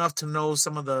enough to know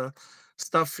some of the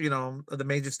stuff, the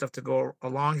major stuff to go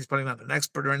along. He's probably not an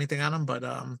expert or anything on him, but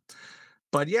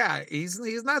But yeah, he's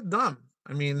not dumb.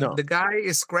 I mean, No. the guy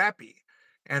is scrappy,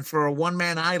 and for a one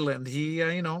man island, he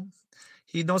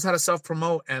knows how to self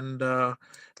promote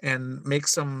and make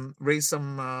some raise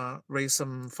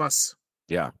some fuss.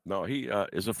 Yeah, no, he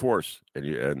is a force,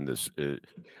 and this,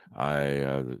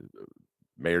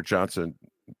 Mayor Johnson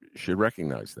should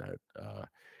recognize that.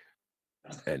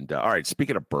 And all right,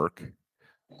 speaking of Burke,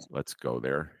 let's go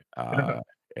there.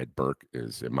 Ed Burke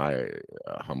is, in my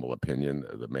humble opinion,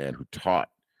 the man who taught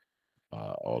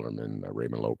Alderman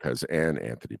Raymond Lopez and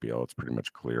Anthony Beale. It's pretty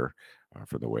much clear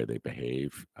from the way they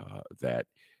behave that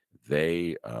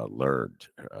they learned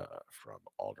from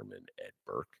Alderman Ed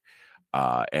Burke.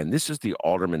 And this is the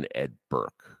Alderman Ed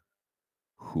Burke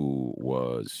who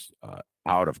was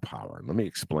out of power. And let me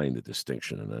explain the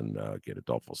distinction and then get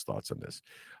Adolfo's thoughts on this.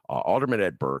 Alderman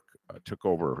Ed Burke took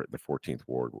over the 14th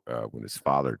Ward when his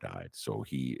father died. So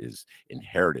he is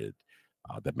inherited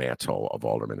the mantle of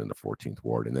alderman in the 14th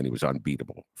Ward. And then he was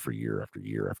unbeatable for year after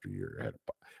year after year. Had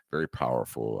a very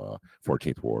powerful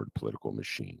 14th Ward political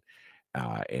machine.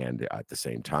 And at the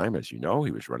same time, as you know,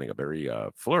 he was running a very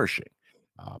flourishing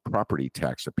property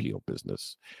tax appeal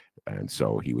business. And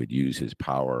so he would use his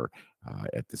power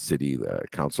at the city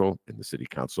council, in the city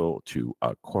council, to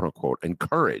quote unquote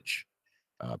encourage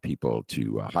people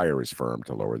to hire his firm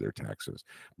to lower their taxes.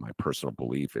 My personal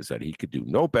belief is that he could do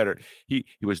no better. He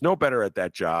was no better at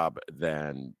that job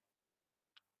than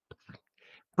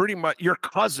pretty much your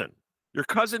cousin. Your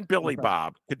cousin Billy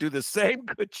Bob could do the same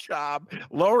good job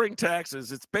lowering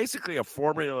taxes. It's basically a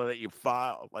formula that you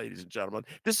file, ladies and gentlemen.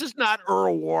 This is not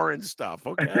Earl Warren stuff,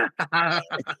 okay?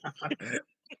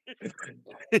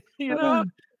 You know,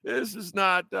 this is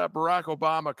not Barack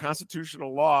Obama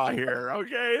constitutional law here,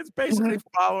 okay? It's basically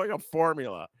following a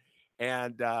formula.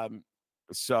 And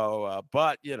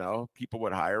but, you know, people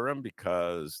would hire him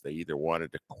because they either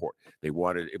wanted to court,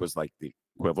 it was like the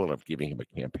equivalent of giving him a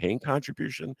campaign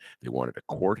contribution. They wanted to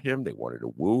court him. They wanted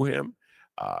to woo him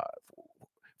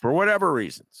for whatever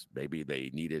reasons. Maybe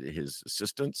they needed his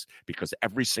assistance because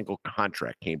every single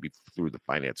contract came through the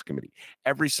finance committee.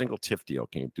 Every single TIF deal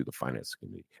came through the finance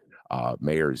committee.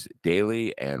 Mayors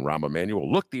Daley and Rahm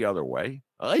Emanuel looked the other way.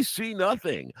 I see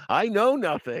nothing. I know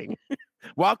nothing.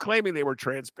 While claiming they were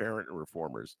transparent and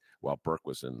reformers, while Burke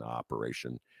was in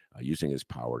operation, using his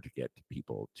power to get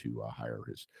people to hire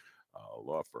his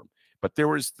law firm. But there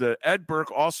was the Ed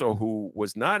Burke also, who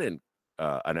was not in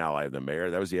an ally of the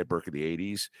mayor. That was the Ed Burke of the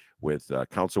 80s with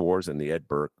Council Wars, and the Ed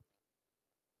Burke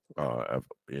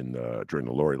during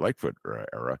the Lori Lightfoot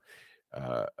era,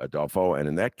 Adolfo. And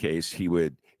in that case, he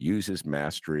would use his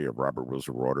mastery of Robert Rules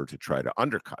of Order to try to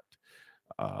undercut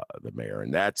the mayor.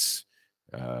 And that's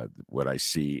what I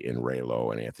see in Ray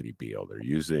Lowe and Anthony Beale. They're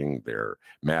using their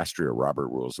mastery of Robert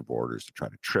Rules of Orders to try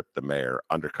to trip the mayor,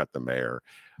 undercut the mayor,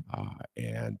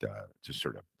 and to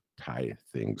sort of tie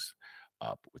things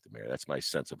up with the mayor. That's my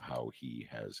sense of how he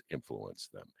has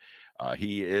influenced them.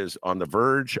 He is on the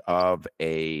verge of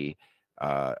a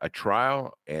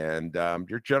trial, and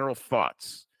your general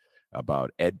thoughts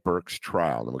about Ed Burke's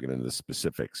trial. And we'll get into the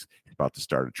specifics. He's about to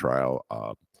start a trial.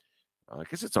 I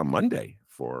guess it's on Monday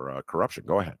for corruption.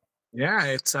 Go ahead. Yeah,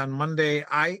 it's on Monday.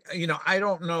 I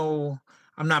don't know.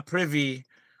 I'm not privy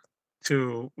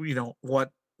to,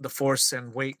 what the force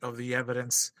and weight of the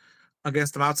evidence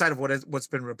against him outside of what's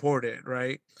been reported,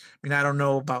 right? I mean, I don't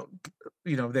know about,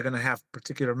 they're going to have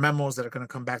particular memos that are going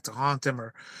to come back to haunt him,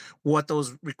 or what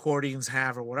those recordings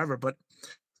have or whatever. But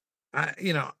I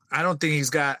don't think he's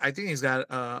got. I think he's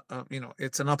got.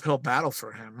 It's an uphill battle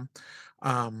for him.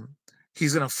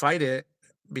 He's going to fight it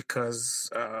because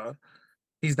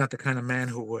he's not the kind of man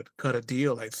who would cut a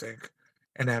deal, I think,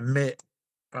 and admit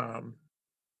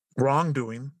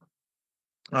wrongdoing.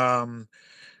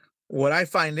 What I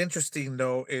find interesting,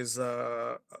 though, is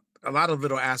a lot of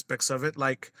little aspects of it,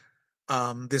 like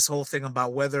this whole thing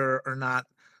about whether or not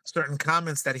certain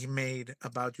comments that he made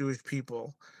about Jewish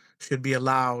people should be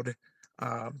allowed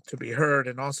to be heard.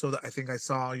 And also, I think I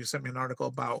saw you sent me an article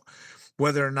about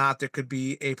whether or not there could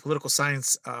be a political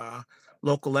science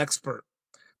local expert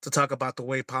to talk about the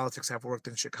way politics have worked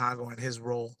in Chicago and his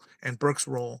role and Burke's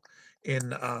role in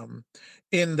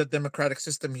the democratic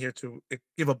system here, to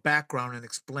give a background and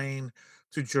explain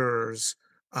to jurors,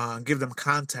 give them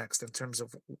context in terms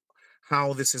of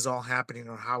how this is all happening,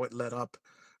 or how it led up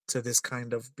to this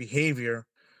kind of behavior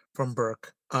from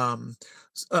Burke. In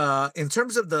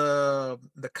terms of the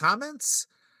comments,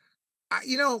 I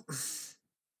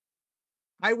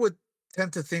would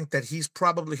tend to think that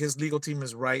his legal team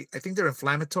is right. I think they're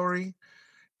inflammatory,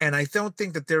 and I don't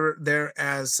think that they're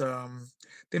as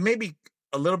they may be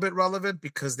a little bit relevant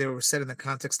because they were set in the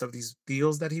context of these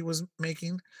deals that he was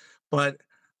making, but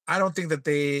I don't think that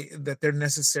they're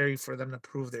necessary for them to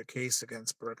prove their case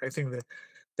against Burke. I think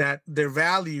that their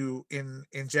value in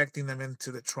injecting them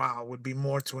into the trial would be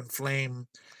more to inflame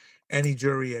any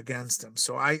jury against him.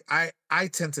 So I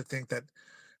tend to think that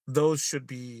those should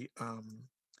be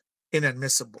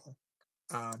inadmissible.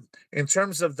 In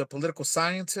terms of the political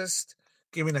scientist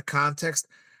giving a context,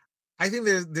 I think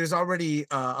there's already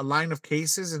a line of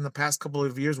cases in the past couple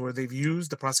of years where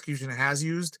the prosecution has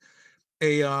used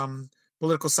a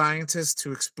political scientist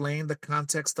to explain the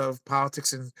context of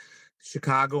politics in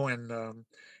Chicago and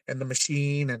the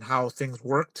machine and how things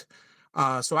worked.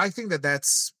 So I think that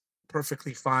that's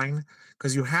perfectly fine,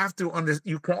 because you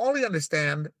can only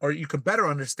understand, or you can better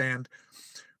understand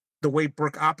the way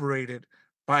Burke operated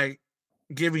by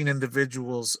giving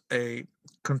individuals a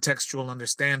contextual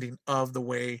understanding of the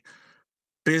way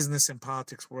business and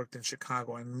politics worked in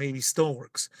Chicago, and maybe still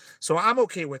works. So I'm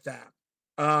okay with that.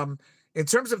 In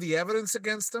terms of the evidence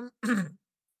against them,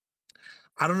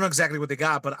 I don't know exactly what they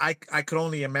got, but I could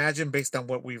only imagine, based on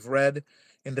what we've read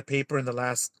in the paper in the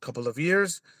last couple of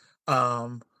years,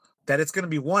 that it's going to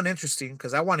be interesting,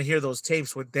 because I want to hear those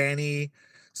tapes with Danny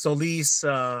Solis,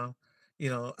 with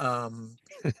the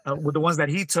ones that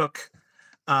he took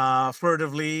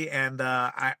furtively, and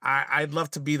I'd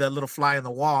love to be that little fly in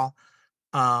the wall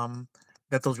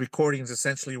that those recordings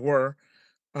essentially were.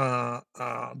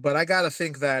 But I gotta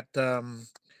think that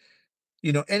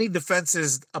any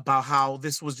defenses about how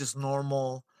this was just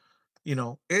normal,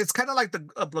 it's kind of like the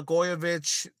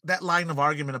Blagojevich, that line of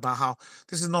argument about how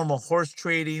this is normal horse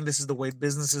trading, this is the way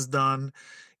business is done.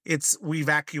 We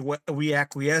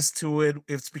acquiesce to it.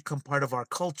 It's become part of our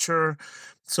culture,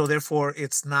 so therefore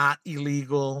it's not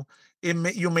illegal.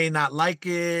 You may not like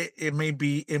it. It may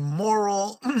be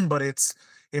immoral, but it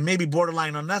may be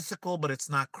borderline unethical, but it's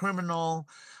not criminal.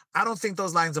 I don't think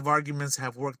those lines of arguments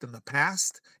have worked in the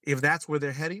past, if that's where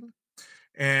they're heading,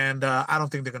 and I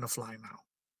don't think they're going to fly now.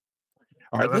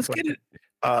 All right, let's get it.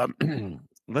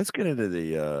 Let's get into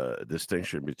the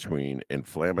distinction between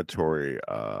inflammatory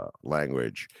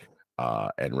language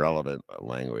and relevant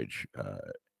language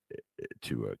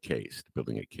to a case,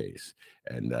 building a case,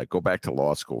 and go back to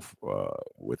law school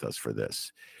with us for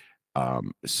this.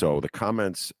 So the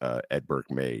comments Ed Burke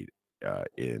made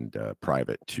in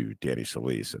private to Danny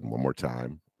Solis, and one more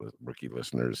time, rookie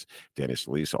listeners, Danny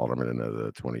Solis, alderman in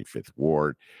the 25th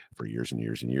Ward for years and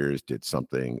years and years, did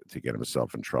something to get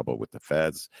himself in trouble with the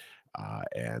feds.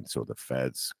 And so the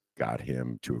feds got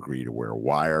him to agree to wear a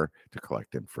wire to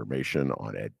collect information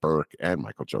on Ed Burke and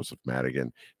Michael Joseph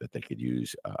Madigan that they could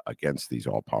use against these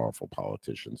all-powerful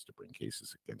politicians to bring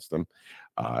cases against them.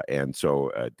 And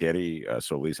so Danny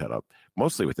Solis had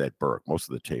mostly with Ed Burke. Most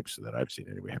of the tapes that I've seen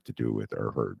anyway have to do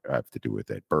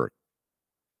with Ed Burke.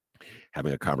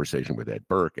 Having a conversation with Ed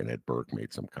Burke, and Ed Burke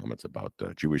made some comments about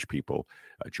Jewish people,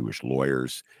 Jewish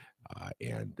lawyers,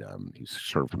 and he's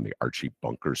sort of from the Archie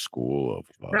Bunker school of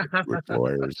Jewish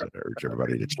lawyers. I urge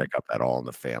everybody to check out that All in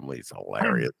the Family. It's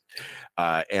hilarious.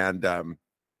 God,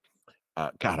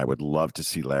 I would love to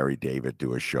see Larry David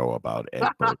do a show about Ed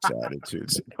Burke's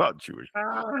attitudes about Jewish.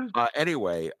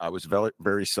 Anyway, I was very,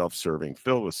 very self-serving,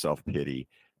 filled with self-pity,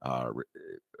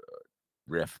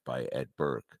 riff by Ed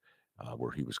Burke.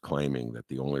 Where he was claiming that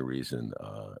the only reason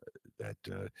that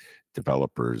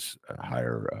developers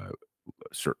hire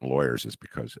certain lawyers is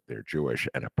because they're Jewish,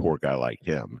 and a poor guy like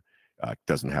him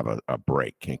doesn't have a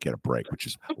break, can't get a break, which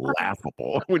is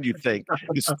laughable when you think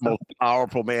this is the most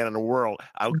powerful man in the world.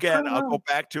 I'll go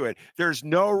back to it. There's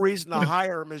no reason to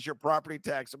hire him as your property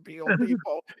tax appeal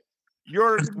people.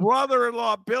 Your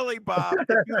brother-in-law, Billy Bob,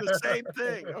 can do the same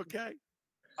thing, okay?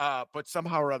 But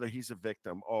somehow or other, he's a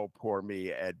victim. Oh, poor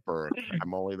me, Ed Burke.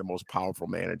 I'm only the most powerful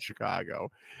man in Chicago.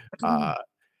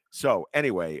 So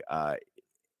anyway,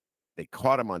 they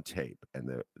caught him on tape, and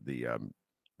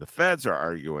the feds are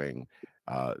arguing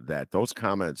that those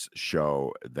comments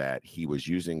show that he was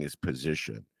using his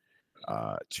position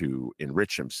to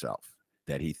enrich himself,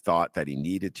 that he thought that he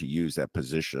needed to use that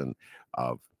position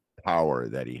of power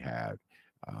that he had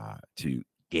to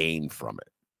gain from it.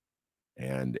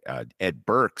 And Ed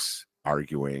Burke's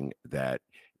arguing that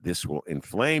this will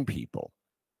inflame people.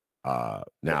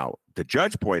 Now, the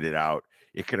judge pointed out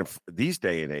these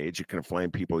day and age, it can inflame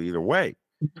people either way.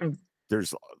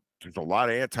 There's a lot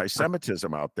of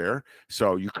anti-Semitism out there,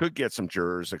 so you could get some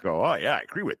jurors that go, "Oh yeah, I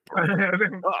agree with Burke."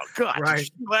 Oh God, right.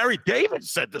 Larry David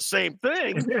said the same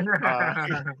thing.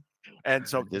 And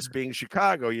so this being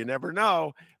Chicago, you never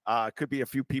know. Could be a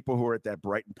few people who are at that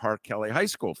Brighton Park Kelly High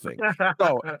School thing.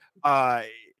 So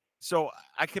So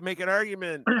I can make an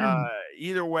argument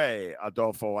either way,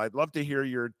 Adolfo. I'd love to hear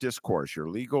your discourse, your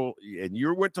legal, and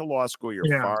you went to law school. You're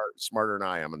Yeah. far smarter than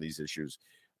I am on these issues.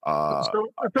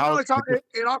 So no,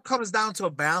 it all comes down to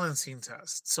a balancing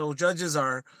test. So judges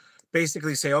are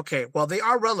basically say, okay, well, they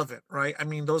are relevant, right? I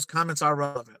mean, those comments are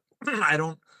relevant. I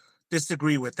don't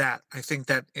disagree with that. I think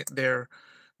that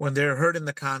when they're heard in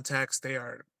the context, they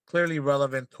are clearly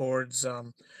relevant towards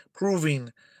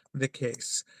proving the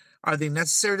case. Are they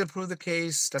necessary to prove the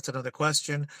case? That's another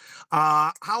question.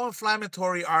 How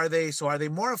inflammatory are they? So are they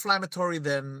more inflammatory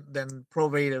than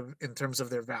probative in terms of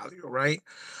their value, right?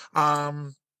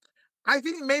 I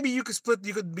think maybe you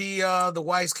could be the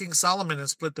wise King Solomon and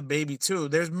split the baby too.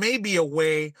 There's maybe a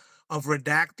way of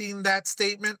redacting that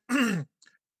statement.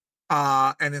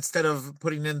 And instead of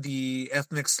putting in the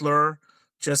ethnic slur,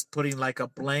 just putting like a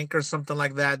blank or something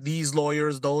like that. These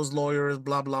lawyers, those lawyers,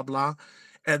 blah, blah, blah.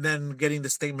 And then getting the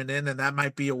statement in. And that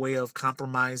might be a way of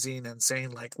compromising and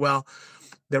saying like, well,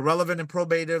 they're relevant and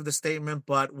probative, the statement,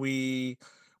 but we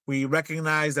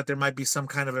recognize that there might be some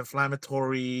kind of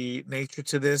inflammatory nature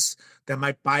to this that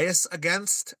might bias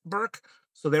against Burke.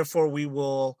 So therefore, we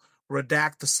will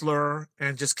redact the slur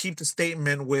and just keep the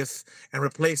statement with and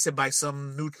replace it by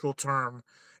some neutral term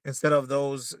instead of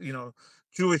those,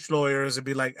 Jewish lawyers. It'd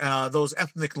be like those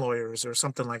ethnic lawyers or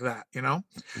something like that,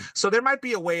 So there might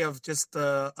be a way of just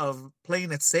of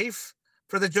playing it safe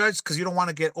for the judge because you don't want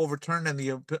to get overturned in the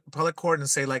appellate court and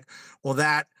say like, well,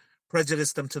 that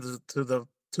prejudiced them to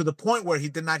the point where he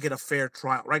did not get a fair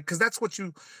trial, right? Because that's what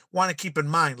you want to keep in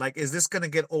mind. Like, is this going to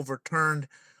get overturned?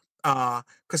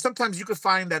 Because sometimes you could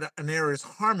find that an error is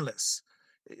harmless.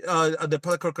 The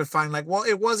appellate court could find like, well,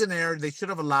 it was an error. They should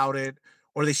have allowed it,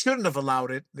 or they shouldn't have allowed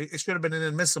it. It should have been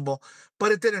inadmissible,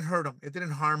 but it didn't hurt them. It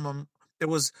didn't harm them. There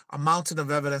was a mountain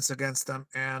of evidence against them,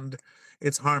 and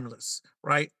it's harmless,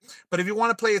 right? But if you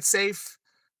want to play it safe,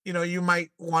 you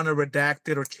might want to redact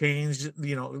it or change,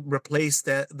 replace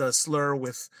the slur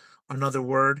with another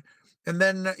word, and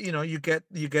then you get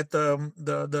the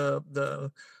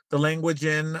language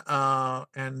in,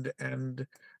 and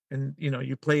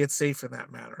you play it safe in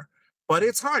that manner. But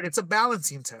it's hard. It's a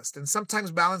balancing test, and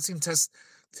sometimes balancing tests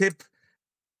tip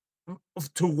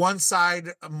to one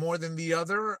side more than the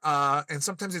other, and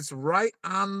sometimes it's right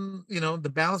on.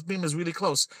 The balance beam is really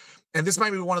close, and this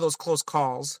might be one of those close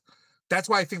calls. That's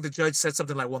why I think the judge said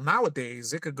something like, well,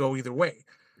 nowadays it could go either way.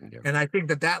 Yeah. And I think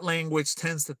that language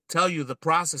tends to tell you the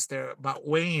process there about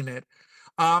weighing it.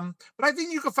 But I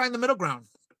think you could find the middle ground.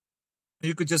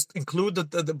 You could just include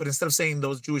but instead of saying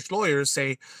those Jewish lawyers,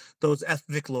 say those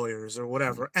ethnic lawyers or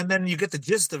whatever. Mm-hmm. And then you get the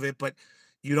gist of it, but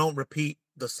you don't repeat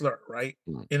the slur, right?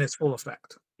 Mm-hmm. In its full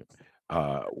effect.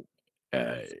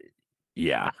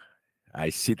 Yeah. I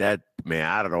see that, man.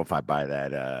 I don't know if I buy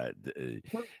that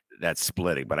that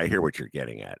splitting, but I hear what you're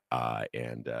getting at.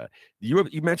 And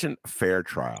you mentioned fair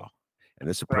trial, and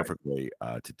this is a perfect way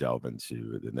to delve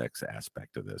into the next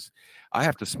aspect of this. I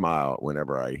have to smile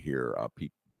whenever I hear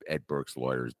Ed Burke's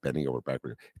lawyers bending over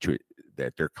backward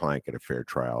that their client get a fair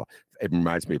trial. It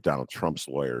reminds me of Donald Trump's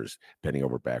lawyers bending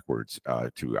over backwards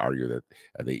to argue that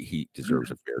he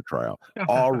deserves a fair trial.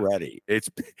 Already, it's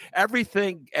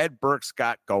everything Ed Burke's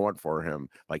got going for him,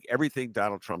 like everything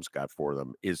Donald Trump's got for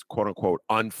them, is quote unquote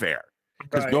unfair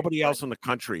because nobody else in the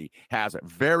country has it.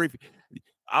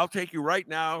 I'll take you right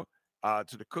now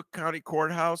to the Cook County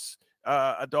Courthouse.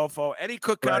 Adolfo, any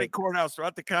Cook County courthouse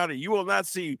throughout the county, you will not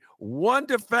see one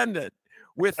defendant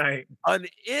with an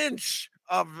inch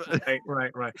of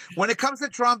right. When it comes to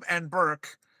Trump and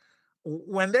Burke,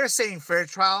 when they're saying fair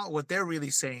trial, what they are really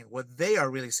saying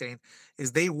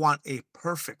is they want a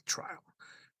perfect trial,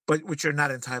 but which you're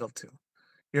not entitled to.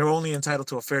 You're only entitled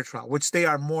to a fair trial, which they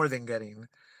are more than getting,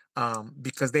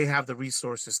 because they have the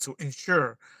resources to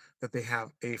ensure that they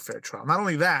have a fair trial. Not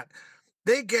only that,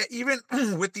 they get, even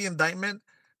with the indictment,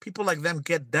 people like them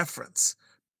get deference.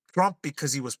 Trump,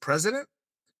 because he was president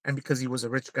and because he was a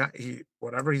rich guy,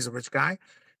 he's a rich guy.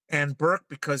 And Burke,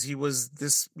 because he was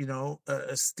this,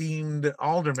 esteemed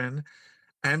alderman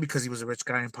and because he was a rich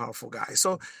guy and powerful guy.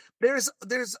 So there's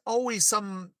always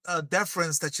some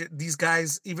deference that these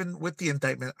guys, even with the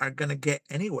indictment, are going to get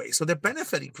anyway. So they're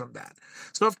benefiting from that.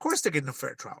 So of course they're getting a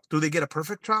fair trial. Do they get a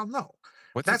perfect trial? No.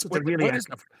 What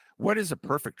is a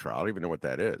perfect trial? I don't even know what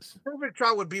that is. A perfect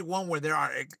trial would be one where there are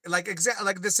like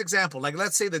this example. Like,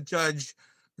 let's say the judge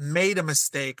made a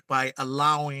mistake by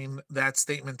allowing that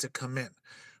statement to come in.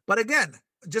 But again,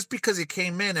 just because it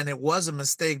came in and it was a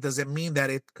mistake doesn't mean that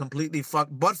it completely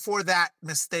fucked. But for that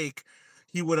mistake,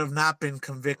 he would have not been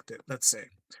convicted, let's say.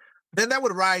 Then that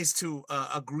would rise to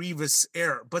a grievous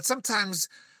error. But sometimes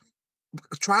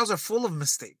trials are full of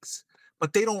mistakes.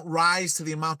 but they don't rise to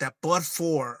the amount that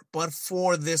but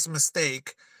for this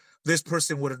mistake, this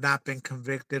person would have not been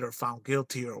convicted or found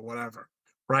guilty or whatever,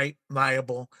 right?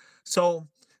 Liable. So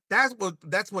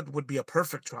that's what would be a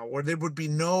perfect trial, where there would be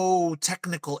no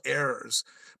technical errors,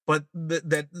 but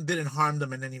that didn't harm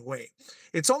them in any way.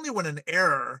 It's only when an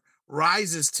error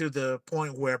rises to the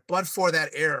point where, but for that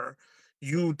error,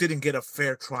 you didn't get a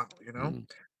fair trial, Mm.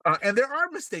 And there are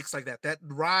mistakes like that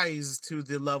rise to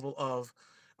the level of,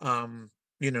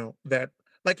 that,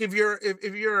 like, if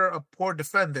you're a poor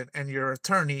defendant and your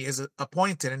attorney is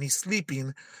appointed and he's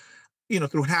sleeping,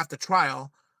 through half the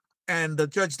trial, and the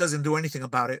judge doesn't do anything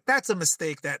about it, that's a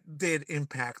mistake that did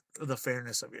impact the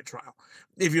fairness of your trial.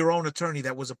 If your own attorney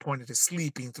that was appointed is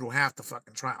sleeping through half the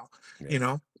fucking trial,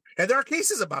 Yeah. And there are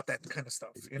cases about that kind of stuff,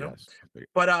 Yes.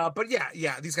 But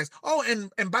yeah, these guys. Oh,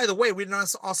 and by the way, we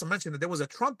didn't also mention that there was a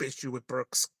Trump issue with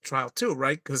Burke's trial too,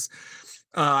 right? Because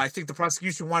I think the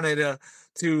prosecution wanted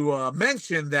to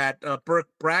mention that Burke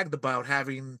bragged about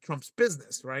having Trump's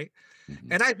business, right?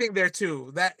 Mhm. And I think there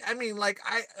too, that, I mean, like,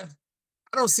 I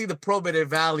don't see the probative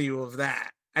value of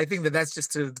that. I think that that's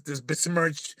just to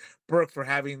besmirch Burke for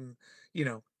having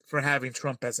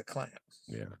Trump as a client.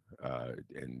 Yeah.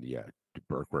 And yeah,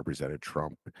 Burke represented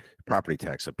Trump property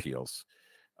tax appeals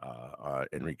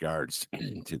in regards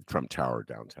to the Trump Tower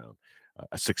downtown.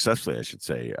 Successfully, I should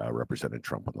say, represented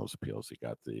Trump on those appeals. He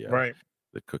got Right.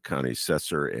 the Cook County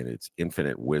assessor in its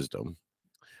infinite wisdom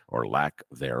or lack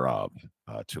thereof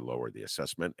to lower the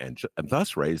assessment and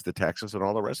thus raise the taxes on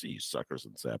all the rest of you suckers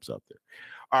and saps out there.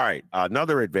 All right.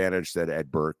 Another advantage that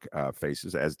Ed Burke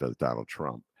faces, as does Donald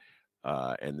Trump,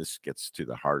 and this gets to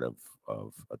the heart of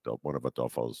one of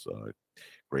Adolfo's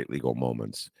great legal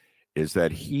moments, is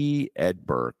that Ed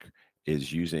Burke,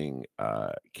 is using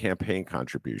campaign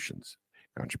contributions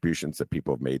that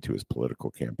people have made to his political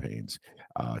campaigns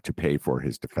to pay for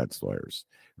his defense lawyers,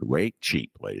 who ain't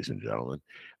cheap, ladies and gentlemen,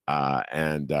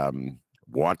 and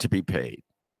want to be paid.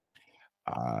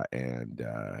 And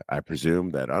I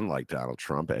presume that, unlike Donald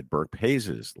Trump, Ed Burke pays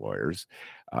his lawyers.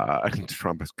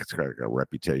 Trump has got a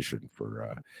reputation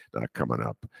for not coming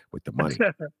up with the money.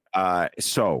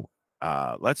 So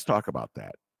let's talk about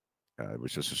that. It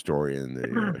was just a story in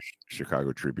the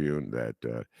Chicago Tribune that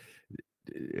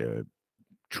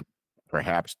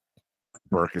perhaps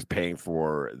Burke is paying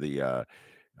for the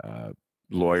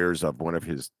lawyers of one of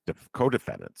his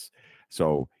co-defendants.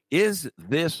 So is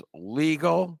this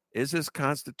legal? Is this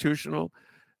constitutional,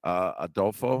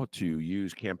 Adolfo, to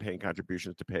use campaign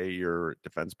contributions to pay your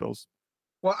defense bills?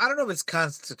 Well, I don't know if it's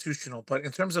constitutional, but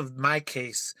in terms of my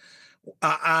case,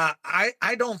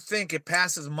 I don't think it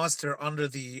passes muster under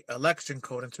the election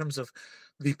code in terms of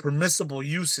the permissible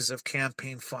uses of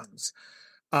campaign funds,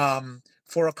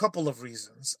 for a couple of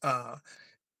reasons. The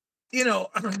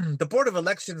Board of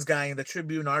Elections guy in the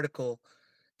Tribune article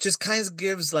just kind of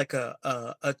gives like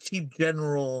a cheap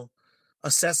general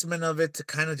assessment of it to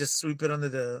kind of just sweep it under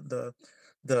the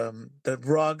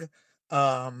rug.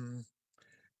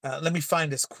 Let me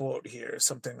find this quote here.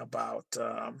 Something about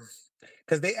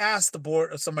because they asked the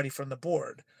board, or somebody from the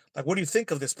board, like, what do you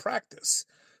think of this practice?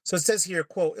 So it says here,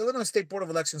 quote, Illinois State Board of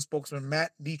Elections spokesman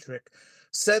Matt Dietrich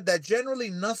said that generally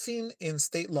nothing in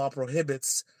state law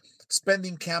prohibits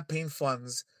spending campaign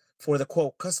funds for the,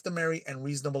 quote, customary and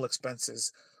reasonable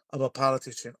expenses of a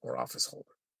politician or office holder.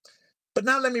 But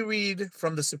now let me read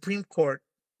from the Supreme Court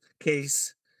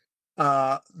case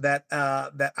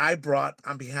that I brought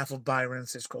on behalf of Byron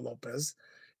Cisco Lopez.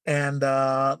 And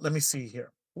let me see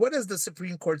here. What does the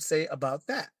Supreme Court say about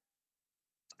that?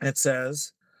 It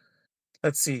says,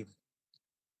 let's see.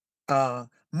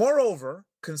 Moreover,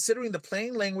 considering the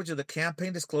plain language of the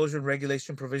campaign disclosure and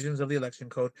regulation provisions of the election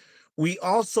code, we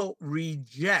also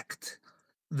reject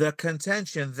the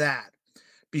contention that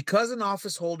because an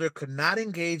office holder could not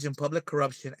engage in public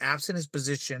corruption absent his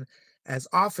position as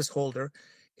office holder,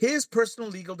 his personal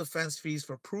legal defense fees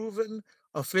for proven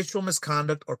official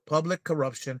misconduct or public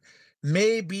corruption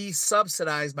may be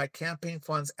subsidized by campaign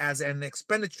funds as an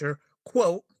expenditure,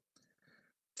 quote,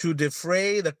 to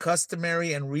defray the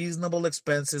customary and reasonable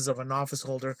expenses of an office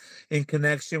holder in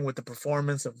connection with the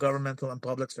performance of governmental and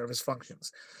public service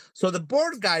functions. So the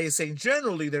board guy is saying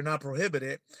generally they're not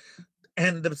prohibited.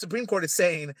 And the Supreme Court is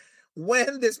saying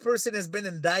when this person has been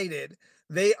indicted,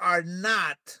 they are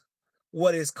not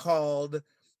what is called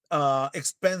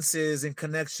expenses in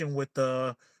connection with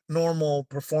the normal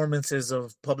performances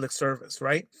of public service,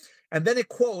 right? And then it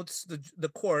quotes, the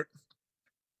court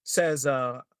says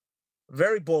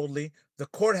very boldly, the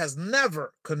court has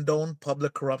never condoned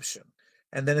public corruption.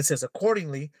 And then it says,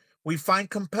 accordingly, we find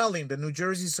compelling the New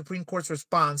Jersey Supreme Court's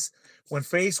response when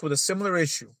faced with a similar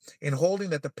issue in holding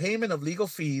that the payment of legal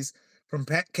fees from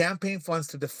campaign funds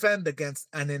to defend against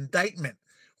an indictment,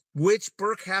 which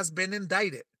Burke has been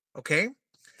indicted, okay?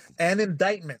 An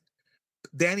indictment.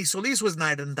 Danny Solis was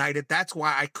not indicted. That's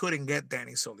why I couldn't get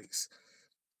Danny Solis.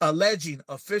 Alleging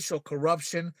official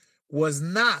corruption was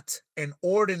not an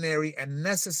ordinary and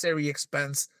necessary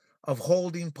expense of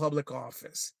holding public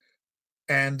office.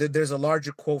 And there's a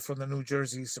larger quote from the New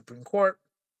Jersey Supreme Court.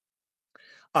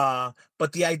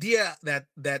 But the idea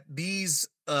that these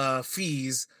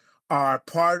fees are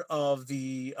part of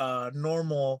the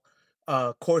normal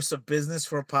course of business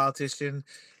for a politician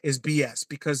is BS,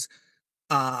 because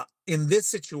in this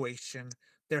situation,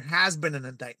 there has been an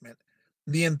indictment.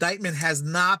 The indictment has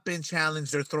not been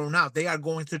challenged or thrown out. They are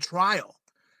going to trial.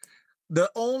 The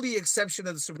only exception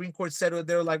that the Supreme Court said,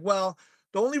 they're like, well,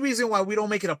 the only reason why we don't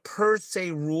make it a per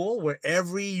se rule where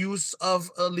every use of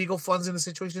legal funds in the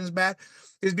situation is bad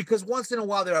is because once in a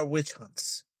while there are witch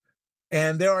hunts.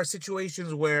 And there are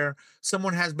situations where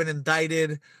someone has been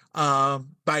indicted by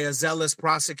a zealous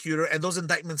prosecutor, and those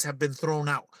indictments have been thrown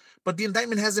out. But the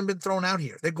indictment hasn't been thrown out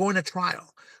here. They're going to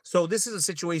trial. So this is a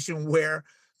situation where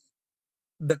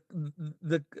the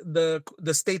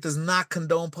state does not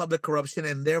condone public corruption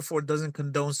and therefore doesn't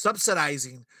condone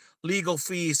subsidizing legal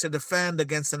fees to defend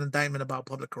against an indictment about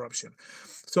public corruption.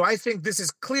 So I think this is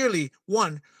clearly,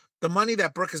 one, the money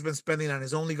that Burke has been spending on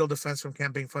his own legal defense from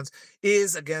campaign funds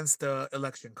is against the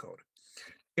election code,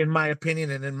 in my opinion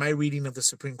and in my reading of the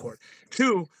Supreme Court.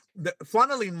 Two, the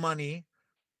funneling money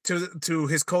to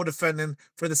his co-defendant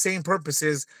for the same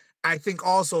purposes, I think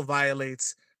also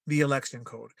violates the election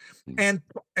code. And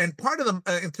part of them,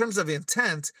 in terms of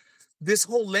intent, this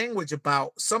whole language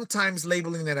about sometimes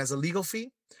labeling it as a legal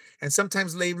fee and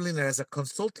sometimes labeling it as a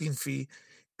consulting fee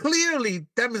clearly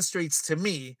demonstrates to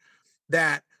me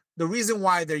that the reason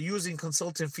why they're using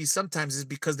consulting fees sometimes is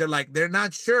because they're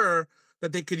not sure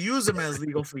that they could use them as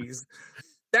legal fees.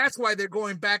 That's why they're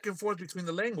going back and forth between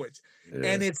the language. Yeah.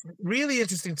 And it's really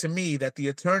interesting to me that the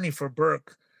attorney for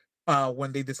Burke,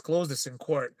 when they disclosed this in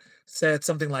court, said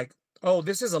something like, oh,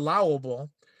 this is allowable.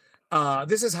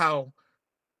 This is how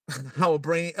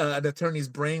an attorney's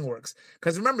brain works.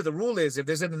 Because remember, the rule is if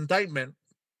there's an indictment,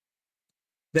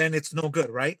 then it's no good,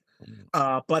 right?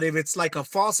 But if it's like a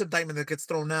false indictment that gets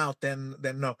thrown out, then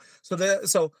no.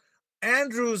 So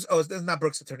Andrews, this is not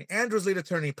Burke's attorney. Andrews' lead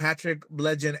attorney, Patrick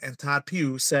Bledgen and Todd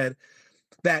Pugh, said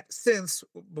that since,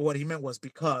 what he meant was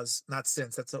because, not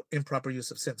since, that's an improper use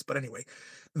of since. But anyway,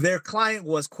 their client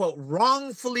was, quote,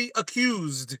 wrongfully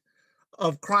accused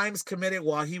of crimes committed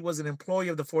while he was an employee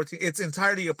of the 14th. It's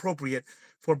entirely appropriate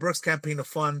for Burke's campaign to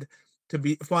funds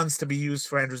to be used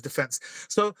for Andrews' defense.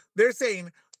 So they're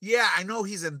saying, yeah, I know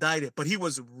he's indicted, but he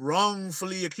was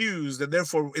wrongfully accused, and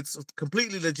therefore it's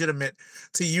completely legitimate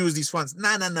to use these funds.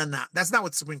 No. That's not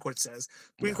what the Supreme Court says.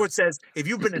 Supreme Court says if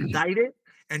you've been indicted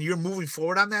and you're moving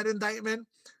forward on that indictment,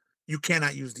 you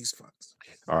cannot use these funds.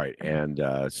 All right. And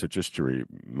so just to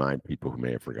remind people who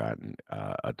may have forgotten,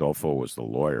 Adolfo was the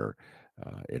lawyer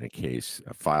in a case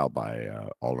filed by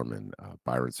Alderman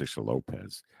Byron Sixer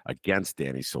Lopez against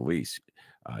Danny Solis.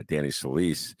 Danny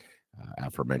Solis,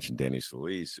 aforementioned Danny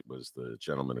Solis, was the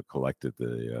gentleman who collected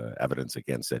the evidence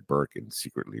against Ed Burke in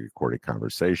secretly recorded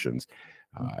conversations.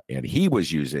 And he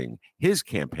was using his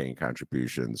campaign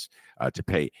contributions to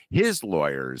pay his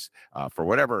lawyers for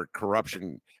whatever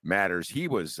corruption matters he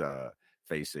was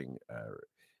facing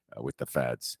with the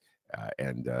feds.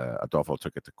 And Adolfo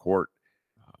took it to court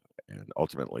and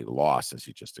ultimately lost, as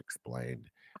you just explained.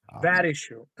 That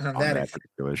issue. That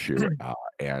particular issue.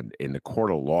 And in the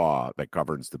court of law that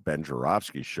governs the Ben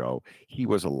Joravsky show, he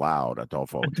was allowed,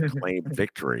 Adolfo, to claim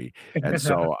victory. And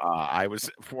so I was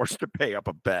forced to pay up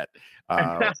a bet.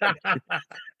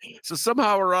 So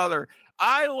somehow or other,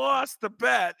 I lost the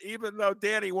bet, even though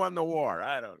Danny won the war.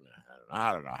 I don't know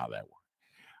how that worked.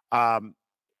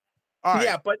 All right.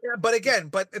 Yeah,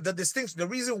 but the distinction, the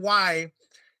reason why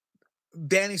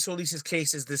Danny Solis's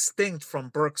case is distinct from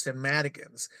Burke's and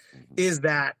Madigan's is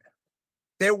that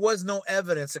there was no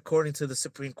evidence, according to the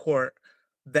Supreme Court,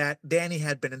 that Danny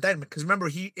had been indicted. Because remember,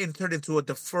 he entered into a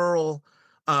deferral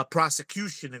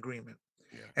prosecution agreement.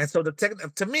 Yeah. And so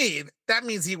to me, that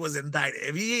means he was indicted.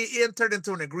 If he entered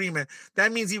into an agreement,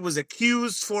 that means he was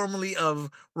accused formally of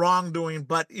wrongdoing,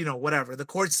 but, whatever. The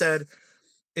court said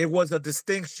it was a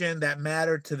distinction that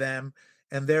mattered to them,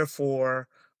 and therefore,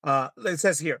 it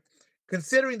says here,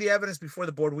 considering the evidence before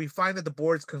the board, we find that the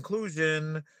board's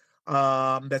conclusion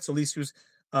that Solis used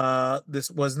this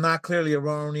was not clearly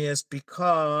erroneous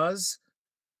because,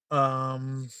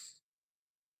 let's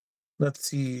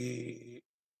see,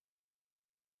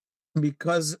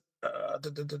 because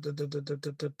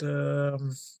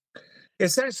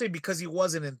essentially because he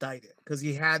wasn't indicted, because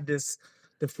he had this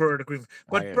deferred agreement.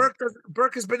 But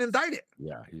Burke has been indicted.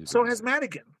 Yeah, So has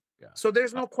Madigan. Yeah. So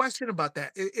there's no question about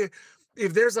that.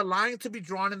 If there's a line to be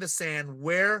drawn in the sand,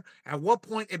 where at what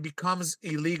point it becomes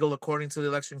illegal according to the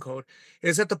election code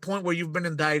is at the point where you've been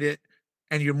indicted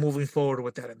and you're moving forward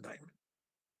with that indictment.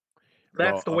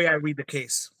 That's the way I read the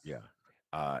case. Yeah.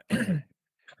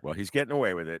 Well, he's getting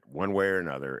away with it one way or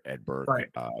another. Ed Burke. Right.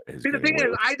 See, the thing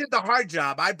is, I did the hard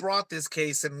job. I brought this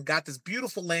case and got this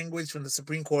beautiful language from the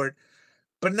Supreme Court.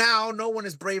 But now no one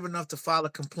is brave enough to file a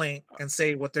complaint and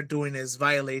say what they're doing is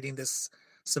violating this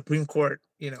Supreme Court,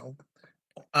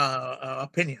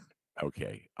 opinion.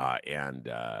 Okay. And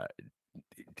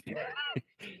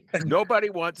nobody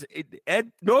wants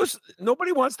Ed.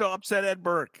 Nobody wants to upset Ed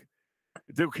Burke.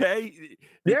 Okay.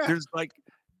 Yeah. There's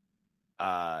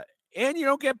and you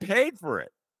don't get paid for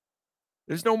it.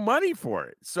 There's no money for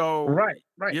it. So right.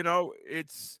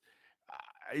 It's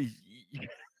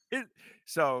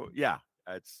so yeah.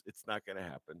 It's not going to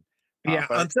happen. Yeah,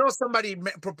 until somebody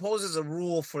proposes a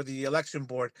rule for the election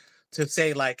board to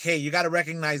say, like, hey, you got to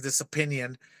recognize this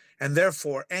opinion. And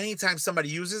therefore, anytime somebody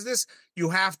uses this, you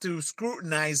have to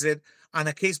scrutinize it on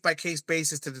a case-by-case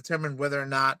basis to determine whether or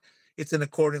not it's in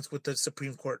accordance with the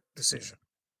Supreme Court decision.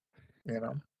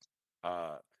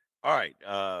 All right.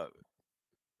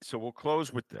 So we'll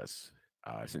close with this.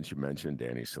 Since you mentioned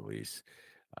Danny Solis,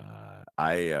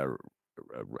 I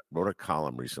wrote a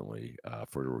column recently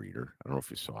for the Reader. I don't know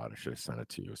if you saw it. I should have sent it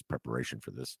to you as preparation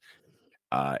for this.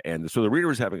 And so the Reader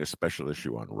was having a special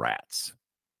issue on rats,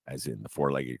 as in the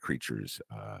four-legged creatures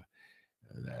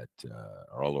that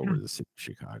are all over the city of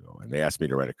Chicago. And they asked me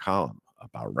to write a column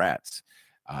about rats.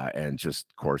 And just,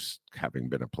 of course, having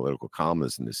been a political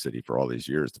columnist in the city for all these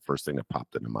years, the first thing that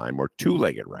popped into mind were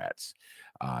two-legged rats.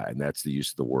 And that's the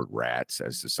use of the word rats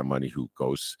as to somebody who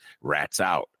goes rats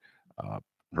out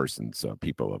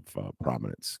people of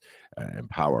prominence and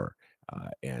power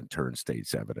and turn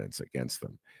state's evidence against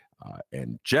them.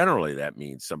 And generally that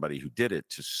means somebody who did it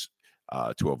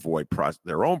to avoid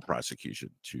their own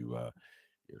prosecution, to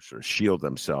sort of shield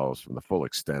themselves from the full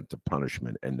extent of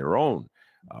punishment and their own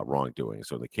wrongdoing.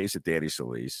 So in the case of Danny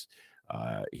Solis,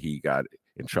 he got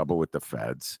in trouble with the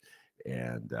feds,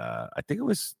 and I think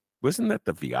wasn't that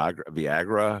the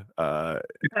Viagra?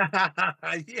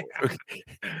 Yeah.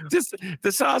 Just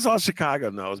the sauce all Chicago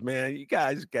knows, man. You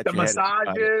guys get the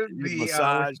massages,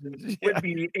 with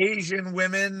the Asian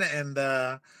women and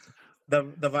the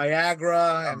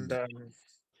Viagra and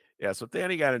so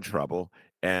Danny got in trouble.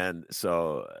 And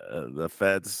so the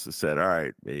feds said, all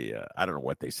right, I don't know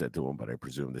what they said to him, but I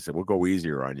presume they said, we'll go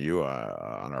easier on you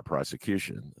on our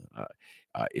prosecution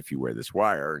if you wear this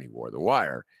wire. And he wore the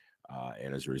wire.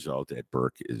 And as a result, Ed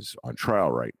Burke is on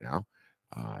trial right now.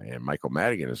 And Michael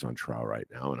Madigan is on trial right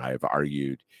now. And I have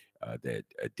argued that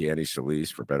Danny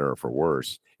Solis, for better or for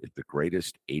worse, is the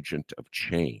greatest agent of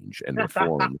change and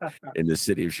reform in the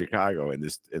city of Chicago in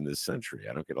this century.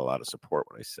 I don't get a lot of support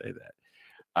when I say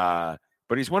that.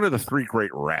 But he's one of the three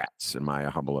great rats, in my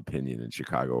humble opinion, in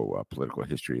Chicago political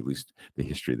history, at least the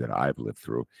history that I've lived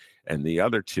through. And the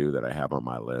other two that I have on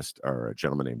my list are a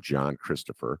gentleman named John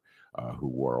Christopher, who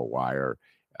wore a wire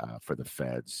for the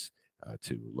feds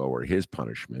to lower his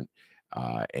punishment.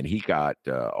 And he got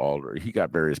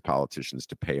various politicians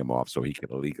to pay him off so he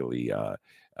could illegally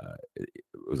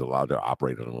was allowed to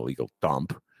operate on an illegal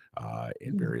dump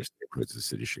in various neighborhoods of the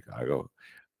city of Chicago.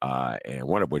 And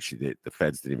one of which the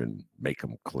feds didn't even make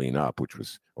him clean up, which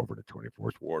was over the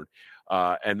 24th Ward.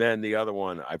 And then the other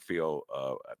one, I feel,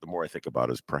 the more I think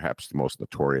about, is perhaps the most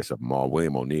notorious of them all,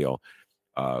 William O'Neill,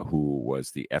 who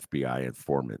was the FBI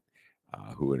informant,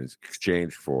 who in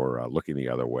exchange for looking the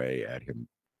other way at him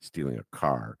stealing a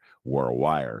car, wore a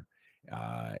wire.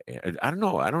 And I don't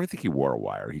know. I don't think he wore a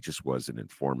wire. He just was an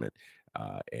informant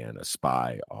and a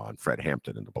spy on Fred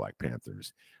Hampton and the Black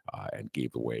Panthers, and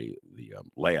gave away the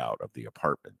layout of the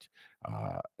apartment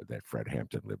that Fred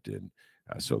Hampton lived in,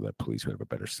 so that police would have a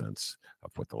better sense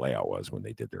of what the layout was when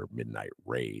they did their midnight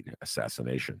raid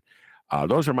assassination.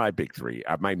 Those are my big three.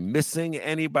 Am I missing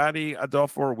anybody,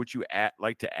 Adolfo, or would you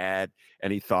like to add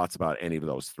any thoughts about any of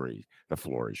those three? The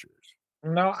floor is yours.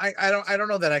 No, I don't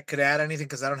know that I could add anything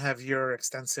because I don't have your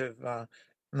extensive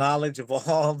knowledge of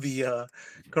all the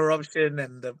corruption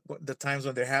and the times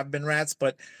when there have been rats.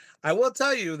 But I will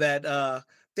tell you that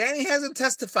Danny hasn't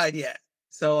testified yet.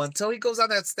 So until he goes on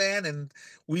that stand and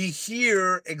we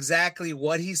hear exactly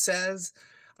what he says,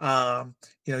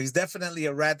 he's definitely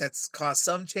a rat that's caused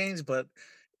some change, but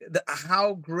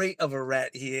how great of a rat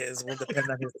he is will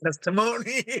depend on his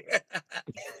testimony.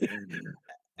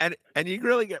 And And you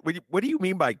really get what do you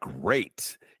mean by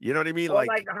great? You know what I mean? Well,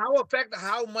 like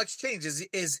how much change is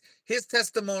his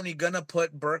testimony gonna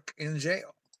put Burke in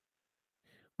jail?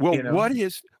 Well, You know?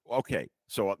 okay?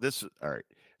 So this is all right.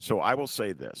 So I will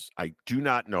say this: I do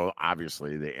not know,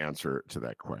 obviously, the answer to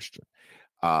that question,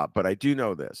 but I do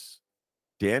know this: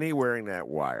 Danny wearing that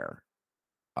wire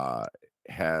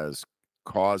has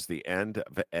caused the end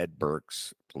of Ed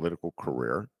Burke's political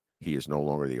career. He is no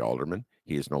longer the alderman.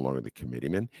 He is no longer the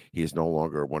committeeman. He is no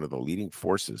longer one of the leading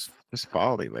forces. Just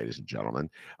follow me, ladies and gentlemen,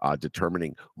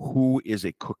 determining who is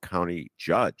a Cook County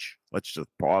judge. Let's just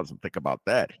pause and think about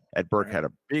that. Ed Burke had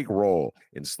a big role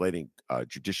in slating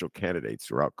judicial candidates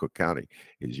throughout Cook County.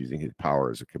 He's using his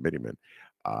power as a committeeman.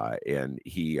 And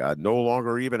he no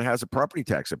longer even has a property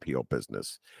tax appeal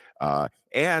business.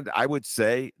 And I would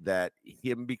say that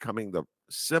him becoming the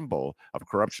symbol of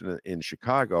corruption in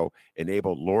Chicago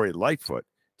enabled Lori Lightfoot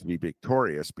to be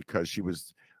victorious because she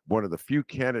was one of the few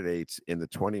candidates in the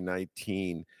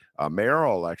 2019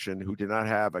 mayoral election who did not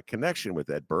have a connection with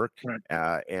Ed Burke.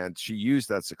 Right. And she used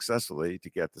that successfully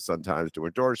to get the Sun-Times to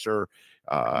endorse her.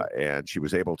 And she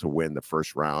was able to win the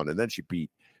first round. And then she beat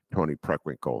Tony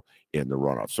Preckwinkle in the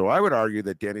runoff. So I would argue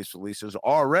that Danny Solis has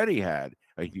already had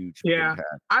a huge impact.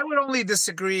 I would only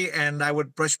disagree, and I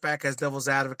would brush back as devil's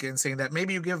advocate in saying that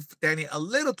maybe you give Danny a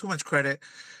little too much credit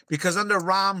because under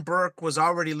Ron, Burke was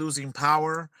already losing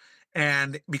power.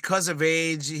 And because of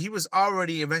age, he was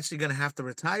already eventually going to have to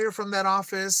retire from that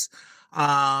office.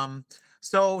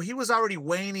 So he was already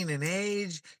waning in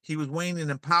age. He was waning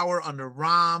in power under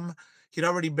Rom. He'd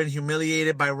already been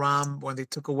humiliated by Rom when they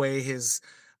took away his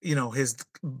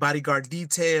bodyguard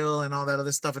detail and all that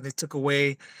other stuff, and they took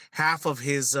away half of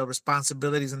his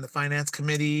responsibilities in the finance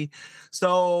committee.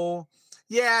 So,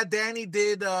 yeah, Danny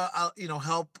did,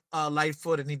 help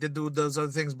Lightfoot, and he did do those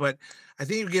other things, but I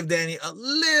think you give Danny a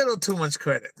little too much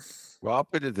credit. Well, I'll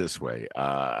put it this way.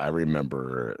 I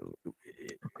remember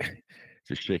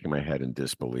just shaking my head in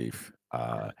disbelief.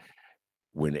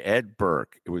 When Ed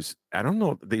Burke, I don't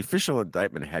know, the official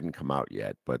indictment hadn't come out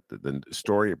yet, but the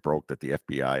story broke that the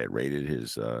FBI had raided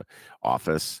his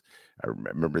office. I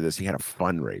remember this. He had a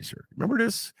fundraiser. Remember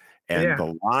this? And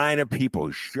the line of people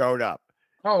showed up.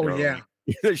 Oh, yeah.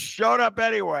 They showed up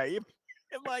anyway. And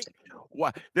like,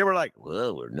 what? They were like,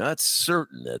 well, we're not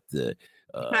certain that that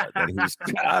he's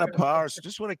out of power. So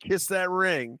just want to kiss that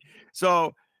ring.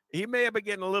 So he may have been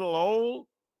getting a little old.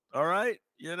 All right.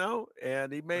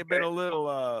 And he may have been a little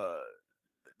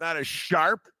not as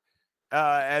sharp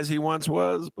as he once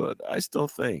was, but I still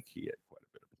think he had quite a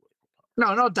bit of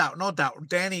political power. No doubt.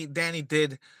 Danny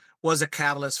was a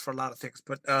catalyst for a lot of things,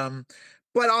 but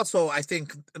also I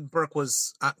think Burke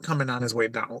was coming on his way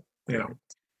down.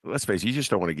 Let's face it, you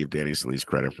just don't want to give Danny Solis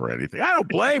credit for anything. I don't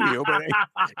blame you, but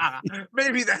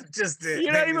maybe that's just it.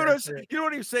 You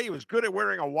don't even say he was good at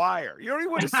wearing a wire. You don't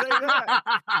even want to say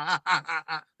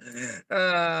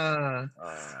that.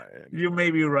 You may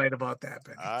be right about that,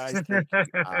 Ben. I think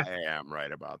I am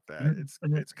right about that.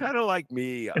 It's kind of like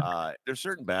me. There's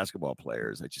certain basketball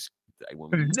players I will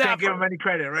never can't give them any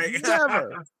credit, right?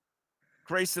 Never.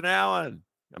 Grayson Allen.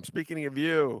 I'm speaking of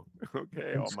you.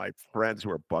 Okay. All my friends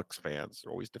who are Bucks fans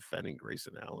are always defending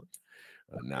Grayson Allen.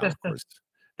 Now, of course,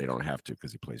 they don't have to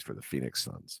because he plays for the Phoenix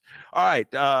Suns. All right.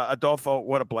 Adolfo,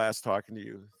 what a blast talking to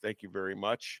you. Thank you very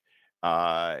much.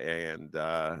 And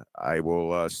I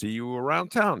will see you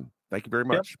around town. Thank you very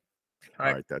much. Yep.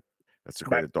 All right. That's the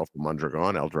great Adolfo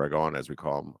Mondragon, El Dragon, as we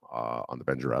call him, on the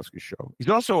Ben Joravsky Show. He's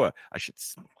also I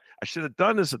should have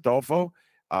done this, Adolfo.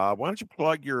 Why don't you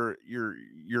plug your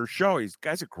show?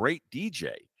 Guy's a great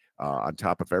DJ on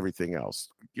top of everything else.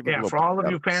 For all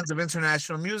of you fans of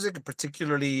international music,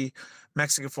 particularly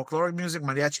Mexican folkloric music,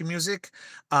 mariachi music,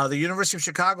 the University of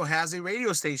Chicago has a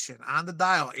radio station on the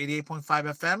dial, 88.5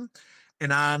 FM,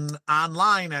 and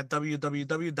online at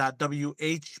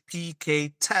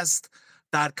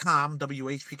www.whpktest.com,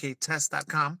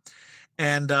 whpktest.com.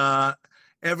 And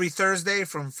every Thursday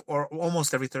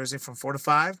almost every Thursday from 4 to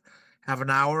 5, have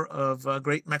an hour of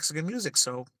great Mexican music.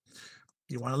 So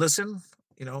you want to listen,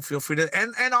 feel free to.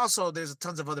 And also there's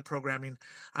tons of other programming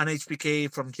on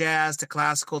HPK, from jazz to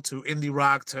classical to indie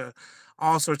rock to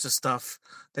all sorts of stuff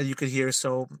that you could hear.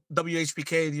 So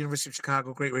WHPK, the University of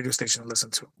Chicago, great radio station to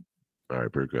listen to. All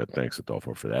right, very good. Thanks,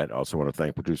 Adolfo, for that. Also want to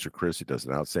thank producer Chris. He does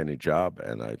an outstanding job,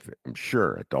 and I'm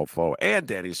sure Adolfo and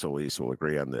Danny Solis will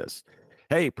agree on this.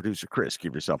 Hey, producer Chris,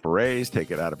 give yourself a raise. Take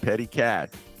it out of Petty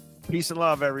Cat. Peace and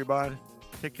love, everybody.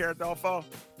 Take care, Adolfo.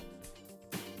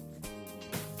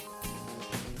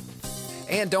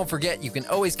 And don't forget, you can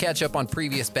always catch up on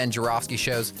previous Ben Joravsky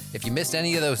shows. If you missed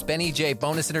any of those Ben EJ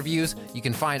bonus interviews, you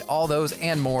can find all those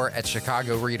and more at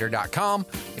chicagoreader.com.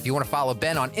 If you want to follow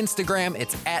Ben on Instagram,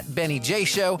 it's at Benny J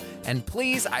Show. And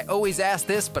please, I always ask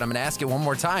this, but I'm going to ask it one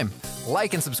more time.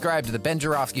 Like and subscribe to The Ben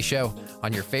Joravsky Show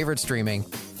on your favorite streaming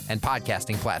and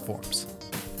podcasting platforms.